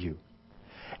inside of you.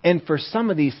 And for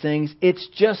some of these things, it's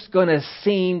just going to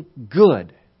seem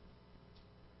good.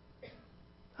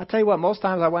 I'll tell you what, most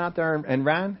times I went out there and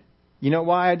ran. You know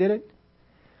why I did it?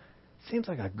 Seems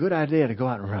like a good idea to go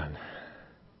out and run.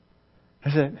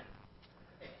 That's it.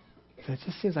 It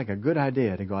just seems like a good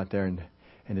idea to go out there and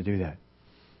to do that.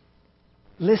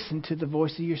 Listen to the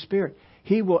voice of your spirit.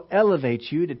 He will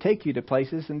elevate you to take you to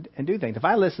places and do things. If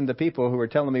I listened to people who were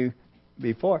telling me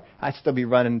before, I'd still be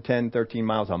running 10, 13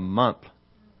 miles a month.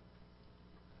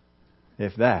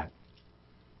 If that.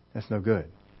 That's no good.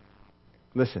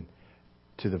 Listen,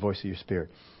 to the voice of your spirit.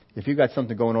 If you've got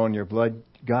something going on in your blood,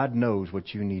 God knows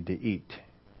what you need to eat.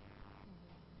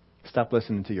 Stop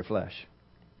listening to your flesh.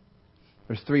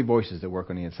 There's 3 voices that work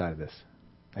on the inside of this.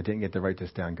 I didn't get to write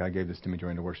this down. God gave this to me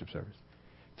during the worship service.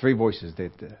 3 voices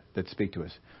that speak to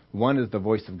us. One is the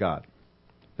voice of God.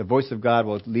 The voice of God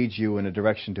will lead you in a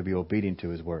direction to be obedient to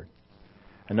His word.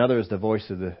 Another is the voice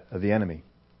of the enemy.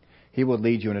 He will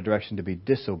lead you in a direction to be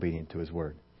disobedient to His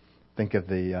word. Think of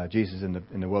the Jesus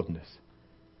in the wilderness.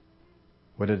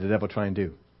 What did the devil try and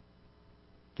do?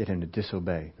 Get him to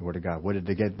disobey the word of God. What did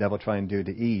the devil try and do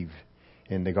to Eve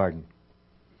in the garden?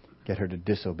 Get her to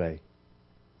disobey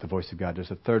the voice of God.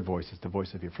 There's a third voice. It's the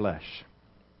voice of your flesh.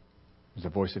 It's the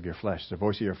voice of your flesh. The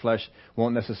voice of your flesh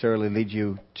won't necessarily lead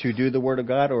you to do the word of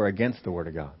God or against the word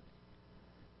of God.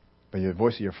 But the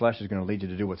voice of your flesh is going to lead you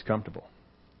to do what's comfortable,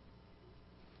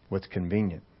 what's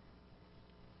convenient,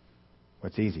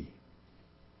 what's easy,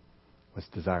 what's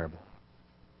desirable.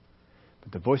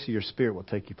 But the voice of your spirit will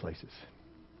take you places.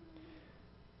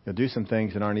 You'll do some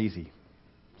things that aren't easy.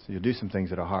 So you'll do some things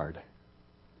that are hard.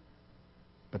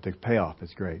 But the payoff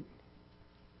is great.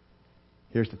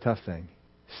 Here's the tough thing.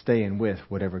 Staying with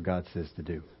whatever God says to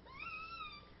do.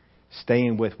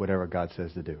 Staying with whatever God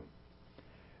says to do.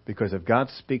 Because if God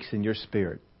speaks in your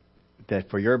spirit that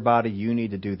for your body you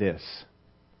need to do this,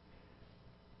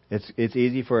 it's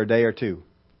easy for a day or two.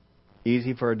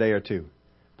 Easy for a day or two.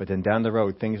 But then down the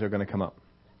road, things are going to come up.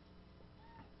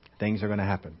 Things are going to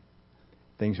happen.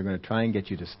 Things are going to try and get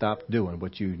you to stop doing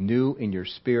what you knew in your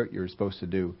spirit you were supposed to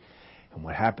do. And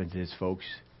what happens is, folks,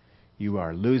 you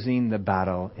are losing the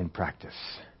battle in practice.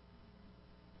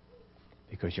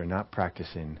 Because you're not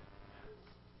practicing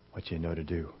what you know to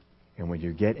do. And when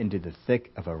you get into the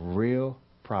thick of a real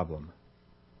problem,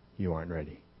 you aren't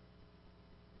ready.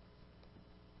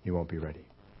 You won't be ready.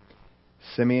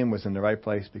 Simeon was in the right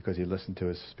place because he listened to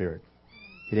his spirit.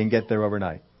 He didn't get there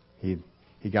overnight. He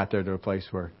got there to a place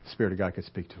where the Spirit of God could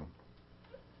speak to him.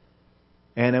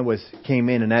 Anna came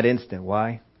in that instant.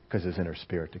 Why? Because it was in her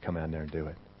spirit to come out there and do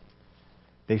it.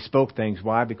 They spoke things.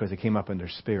 Why? Because it came up in their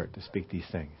spirit to speak these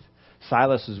things.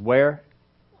 Silas is where?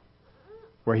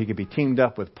 Where he could be teamed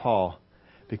up with Paul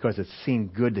because it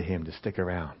seemed good to him to stick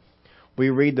around. We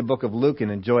read the book of Luke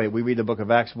and enjoy it. We read the book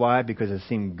of Acts. Why? Because it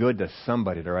seemed good to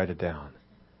somebody to write it down.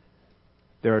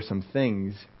 There are some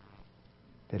things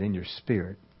that in your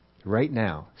spirit right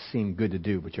now seem good to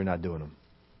do, but you're not doing them.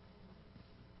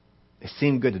 They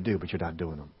seem good to do, but you're not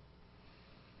doing them.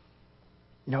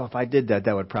 You know, if I did that,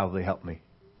 that would probably help me.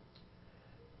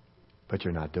 But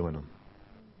you're not doing them.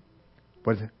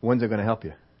 When's it going to help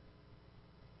you?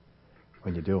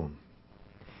 When you do them.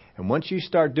 And once you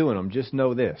start doing them, just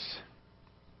know this.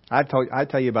 I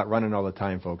tell you about running all the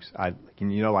time, folks. I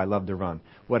love to run.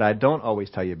 What I don't always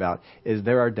tell you about is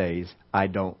there are days I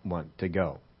don't want to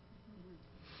go.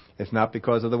 It's not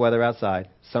because of the weather outside.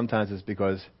 Sometimes it's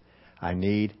because I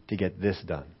need to get this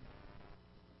done.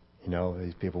 You know,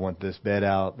 these people want this bed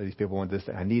out. These people want this.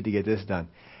 I need to get this done.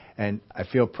 And I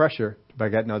feel pressure by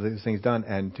getting all these things done.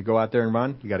 And to go out there and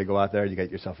run, you got to go out there. You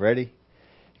get yourself ready.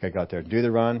 You got to go out there and do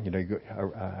the run. You know,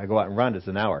 I go out and run. It's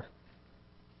an hour.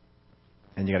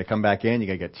 And you got to come back in. You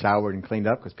got to get showered and cleaned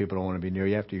up because people don't want to be near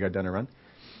you after you got done a run.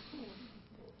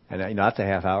 And you know that's a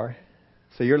half hour.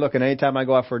 So you're looking, anytime I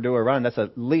go out for do a run, that's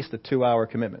at least a 2-hour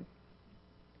commitment.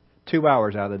 2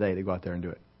 hours out of the day to go out there and do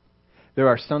it. There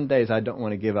are some days I don't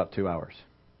want to give up 2 hours,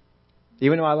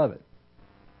 even though I love it.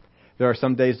 There are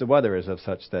some days the weather is of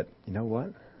such that, you know what?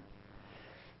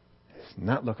 It's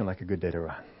not looking like a good day to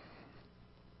run.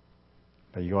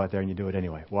 But you go out there and you do it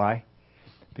anyway. Why?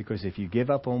 Because if you give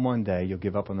up on one day, you'll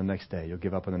give up on the next day. You'll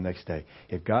give up on the next day.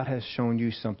 If God has shown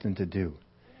you something to do,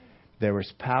 there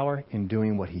is power in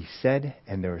doing what He said,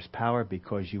 and there is power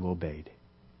because you obeyed.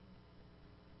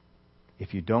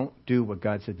 If you don't do what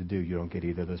God said to do, you don't get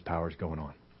either of those powers going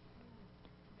on.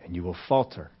 And you will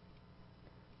falter.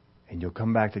 And you'll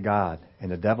come back to God.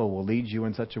 And the devil will lead you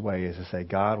in such a way as to say,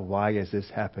 God, why is this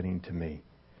happening to me?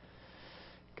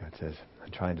 God says,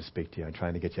 I'm trying to speak to you. I'm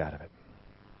trying to get you out of it.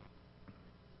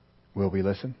 Will we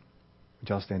listen? Would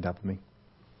y'all stand up with me?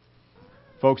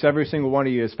 Folks, every single one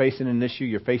of you is facing an issue.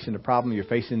 You're facing a problem. You're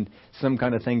facing some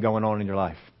kind of thing going on in your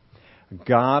life.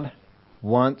 God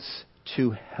wants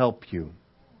to help you.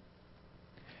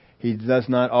 He does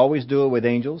not always do it with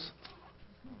angels.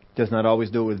 Does not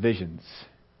always do it with visions.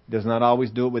 Does not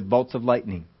always do it with bolts of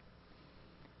lightning.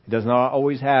 He does not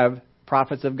always have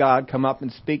prophets of God come up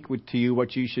and speak to you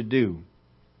what you should do.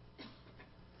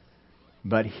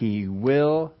 But He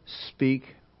will speak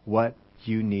what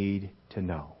you need to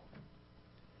know.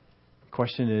 The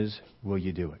question is, will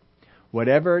you do it?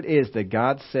 Whatever it is that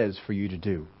God says for you to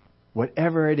do,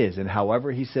 Whatever it is, and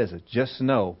however He says it, just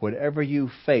know whatever you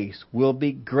face will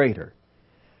be greater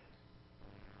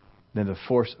than the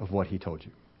force of what He told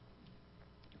you.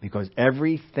 Because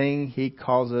everything He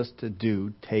calls us to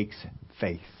do takes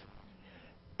faith.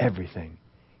 Everything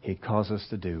He calls us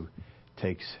to do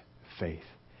takes faith.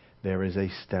 There is a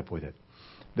step with it.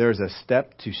 There is a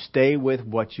step to stay with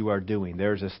what you are doing.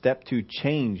 There is a step to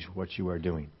change what you are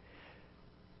doing.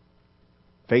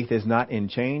 Faith is not in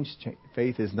change.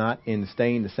 Faith is not in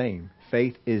staying the same.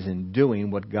 Faith is in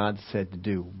doing what God said to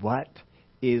do. What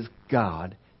is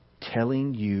God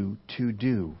telling you to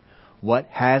do? What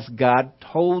has God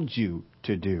told you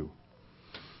to do?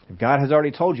 If God has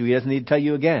already told you, He doesn't need to tell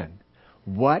you again.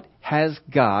 What has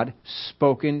God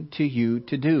spoken to you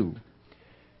to do?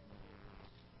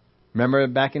 Remember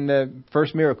back in the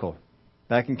first miracle,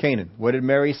 back in Canaan, what did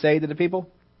Mary say to the people?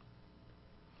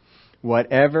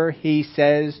 Whatever He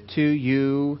says to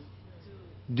you,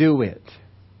 do it.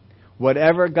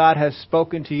 Whatever God has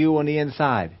spoken to you on the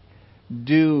inside,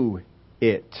 do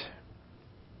it.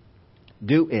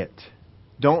 Do it.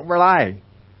 Don't rely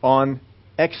on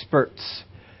experts.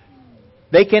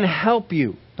 They can help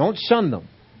you. Don't shun them.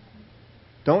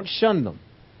 Don't shun them.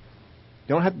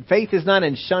 Faith is not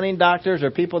in shunning doctors or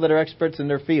people that are experts in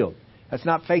their field. That's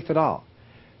not faith at all.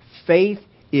 Faith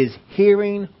is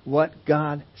hearing what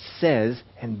God says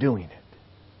and doing it.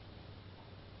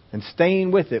 And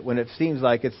staying with it when it seems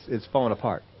like it's falling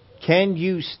apart. Can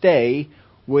you stay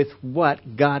with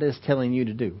what God is telling you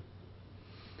to do?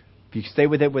 If you stay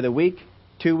with it with a week,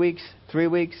 2 weeks, 3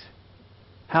 weeks,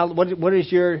 what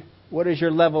is your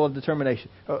level of determination?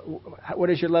 What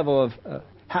is your level of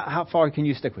how far can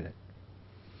you stick with it?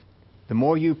 The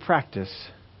more you practice,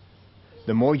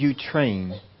 the more you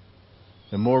train,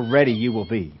 the more ready you will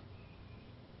be.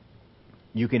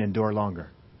 You can endure longer.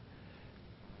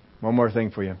 One more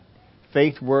thing for you.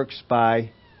 Faith works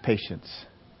by patience.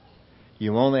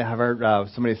 You only have heard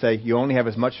somebody say, you only have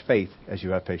as much faith as you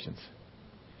have patience.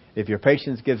 If your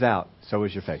patience gives out, so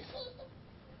is your faith.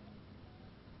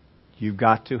 You've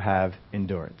got to have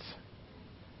endurance.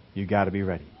 You've got to be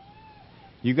ready.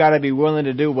 You've got to be willing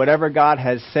to do whatever God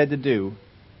has said to do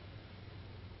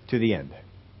to the end.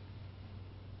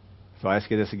 So I ask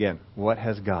you this again. What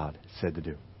has God said to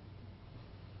do?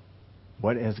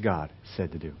 What has God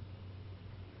said to do?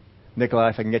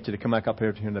 Nikolai, if I can get you to come back up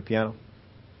here to the piano.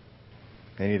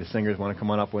 Any of the singers want to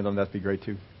come on up with them, that'd be great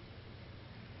too.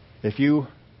 If you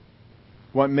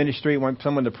want ministry, want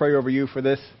someone to pray over you for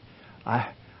this,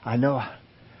 I know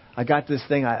I got this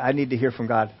thing. I need to hear from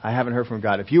God. I haven't heard from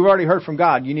God. If you've already heard from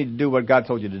God, you need to do what God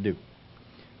told you to do.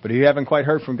 But if you haven't quite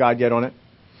heard from God yet on it,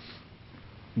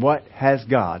 what has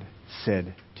God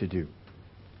said to do?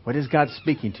 What is God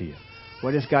speaking to you?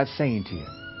 What is God saying to you?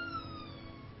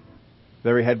 With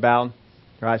every head bowed,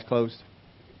 your eyes closed.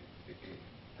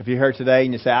 If you're here today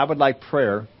and you say, I would like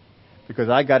prayer because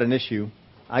I got an issue.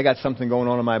 I got something going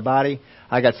on in my body.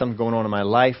 I got something going on in my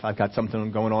life. I've got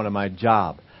something going on in my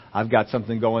job. I've got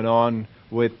something going on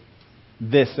with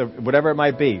this, or whatever it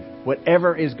might be.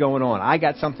 Whatever is going on. I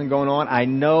got something going on. I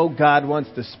know God wants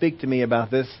to speak to me about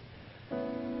this.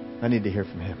 I need to hear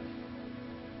from Him.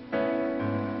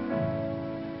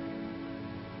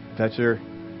 If that's your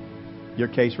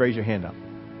case, raise your hand up.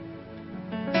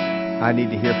 I need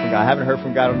to hear from God. I haven't heard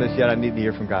from God on this yet. I need to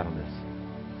hear from God on this.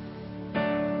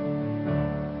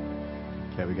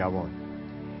 Okay, we got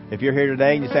one. If you're here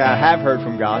today and you say, I have heard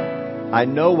from God. I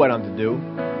know what I'm to do.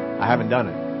 I haven't done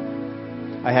it.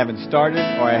 I haven't started,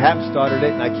 or I haven't started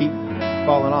it, and I keep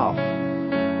falling off.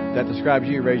 If that describes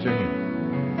you, raise your hand.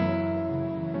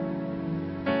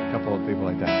 A couple of people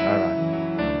like that. All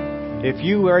right. If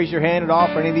you raise your hand at all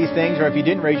for any of these things, or if you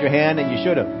didn't raise your hand and you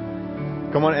should have,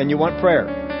 come on, and you want prayer.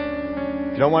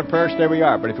 If you don't want prayer, stay where you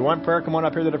are. But if you want prayer, come on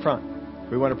up here to the front.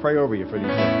 We want to pray over you for these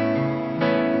things.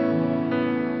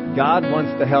 God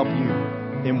wants to help you.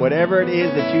 In whatever it is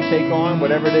that you take on,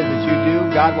 whatever it is that you do,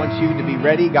 God wants you to be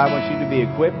ready. God wants you to be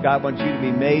equipped. God wants you to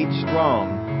be made strong.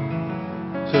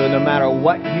 So that no matter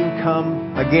what you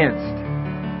come against,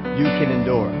 you can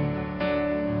endure.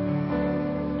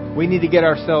 We need to get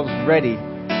ourselves ready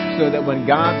so that when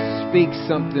God speaks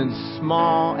something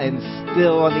small and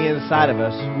still on the inside of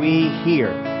us, we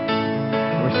hear.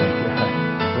 We're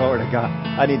saying, glory to God.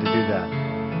 I need to do that.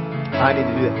 I need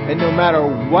to do that. And no matter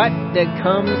what that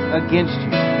comes against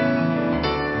you,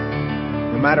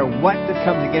 no matter what that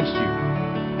comes against you,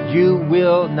 you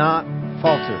will not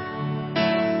falter.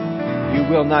 You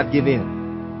will not give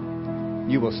in.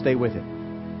 You will stay with it.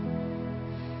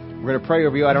 We're going to pray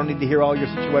over you. I don't need to hear all your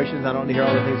situations. I don't need to hear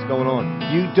all the things going on.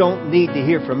 You don't need to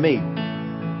hear from me.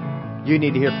 You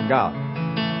need to hear from God.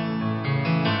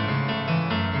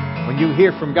 When you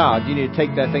hear from God, you need to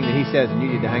take that thing that He says and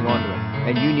you need to hang on to it.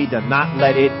 And you need to not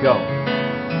let it go.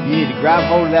 You need to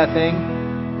grab hold of that thing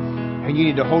and you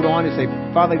need to hold on and say,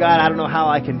 Father God, I don't know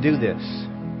how I can do this.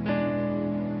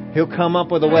 He'll come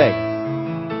up with a way.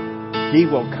 He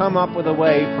will come up with a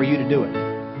way for you to do it.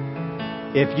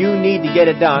 If you need to get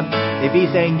it done, if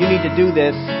He's saying you need to do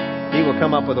this, He will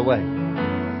come up with a way.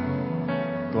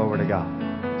 Glory to God.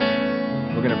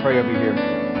 We're going to pray over you here.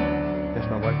 Yes,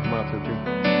 my wife, come on up here too.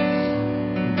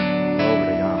 Glory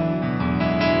to God.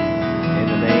 In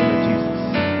the name of Jesus.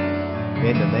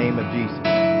 In the name of Jesus.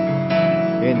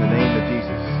 In the name of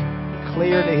Jesus.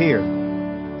 Clear to hear.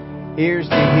 Ears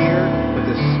to hear what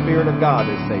the Spirit of God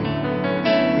is saying.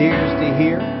 Ears to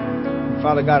hear. And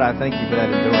Father God, I thank you for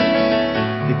that endurance.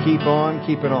 To keep on,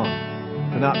 keep it on.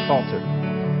 To not falter.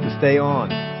 To stay on.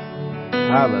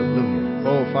 Hallelujah.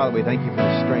 Oh, Father, we thank you for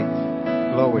the strength.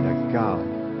 Glory to God.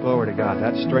 Glory to God.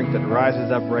 That strength that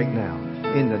rises up right now.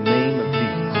 In the name of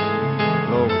Jesus.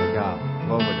 Glory to God.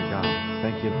 Glory to God.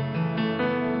 Thank you.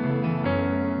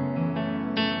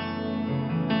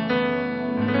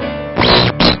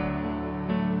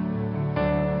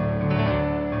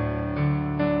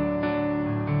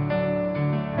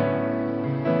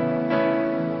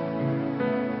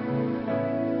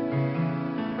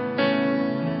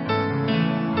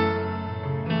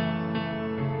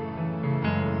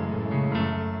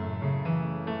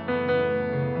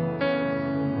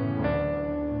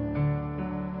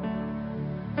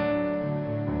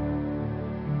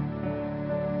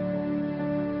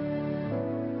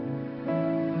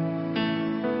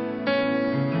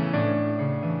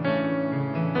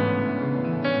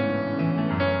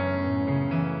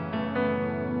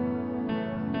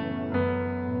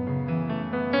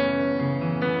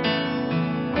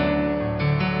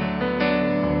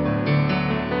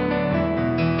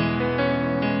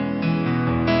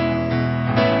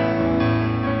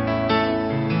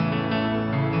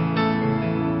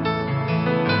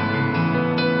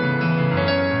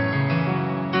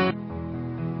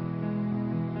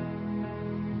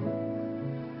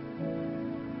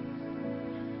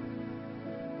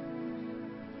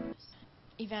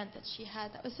 Event that she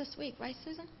had. That was this week, right,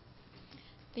 Susan?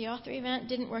 The author event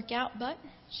didn't work out, but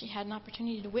she had an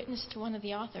opportunity to witness to one of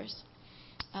the authors.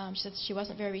 She said she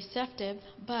wasn't very receptive,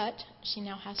 but she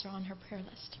now has her on her prayer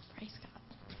list. Praise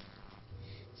God.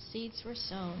 Seeds were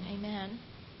sown. Amen.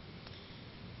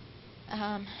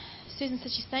 Susan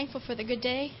said she's thankful for the good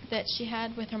day that she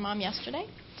had with her mom yesterday.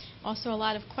 Also, a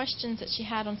lot of questions that she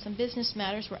had on some business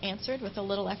matters were answered with a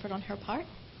little effort on her part.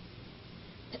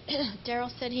 Daryl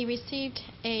said he received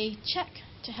a check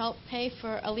to help pay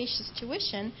for Alicia's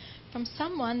tuition from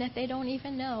someone that they don't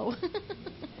even know.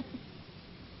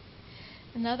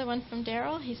 Another one from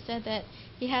Daryl. He said that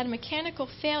he had a mechanical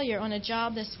failure on a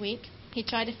job this week. He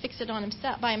tried to fix it on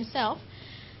by himself.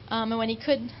 And when he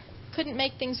couldn't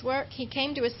make things work, he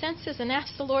came to his senses and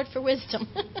asked the Lord for wisdom.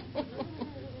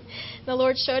 The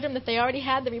Lord showed him that they already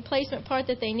had the replacement part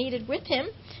that they needed with him.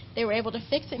 They were able to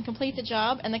fix it and complete the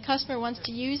job, and the customer wants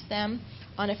to use them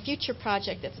on a future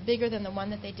project that's bigger than the one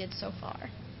that they did so far.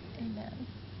 Amen.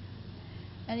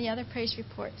 Any other praise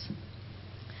reports?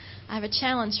 I have a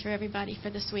challenge for everybody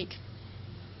for this week.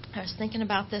 I was thinking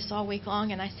about this all week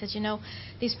long, and I said,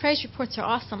 these praise reports are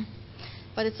awesome,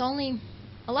 but it's only,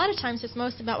 a lot of times it's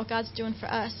most about what God's doing for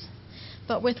us.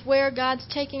 But with where God's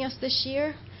taking us this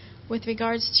year, with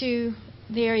regards to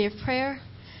the area of prayer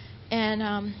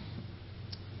and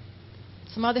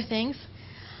some other things,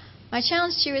 my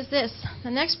challenge to you is this.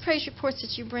 The next praise reports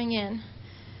that you bring in,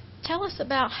 tell us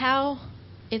about how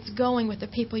it's going with the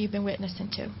people you've been witnessing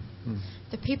to,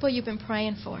 the people you've been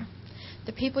praying for,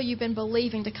 the people you've been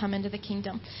believing to come into the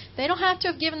kingdom. They don't have to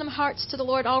have given them hearts to the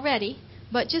Lord already,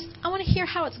 but just I want to hear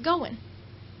how it's going.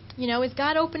 Is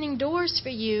God opening doors for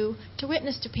you to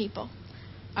witness to people?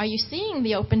 Are you seeing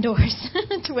the open doors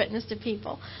to witness to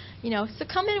people? So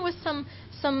come in with some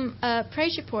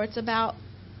praise reports about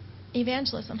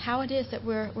evangelism, how it is that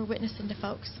we're witnessing to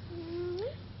folks.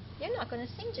 You're not going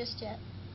to sing just yet.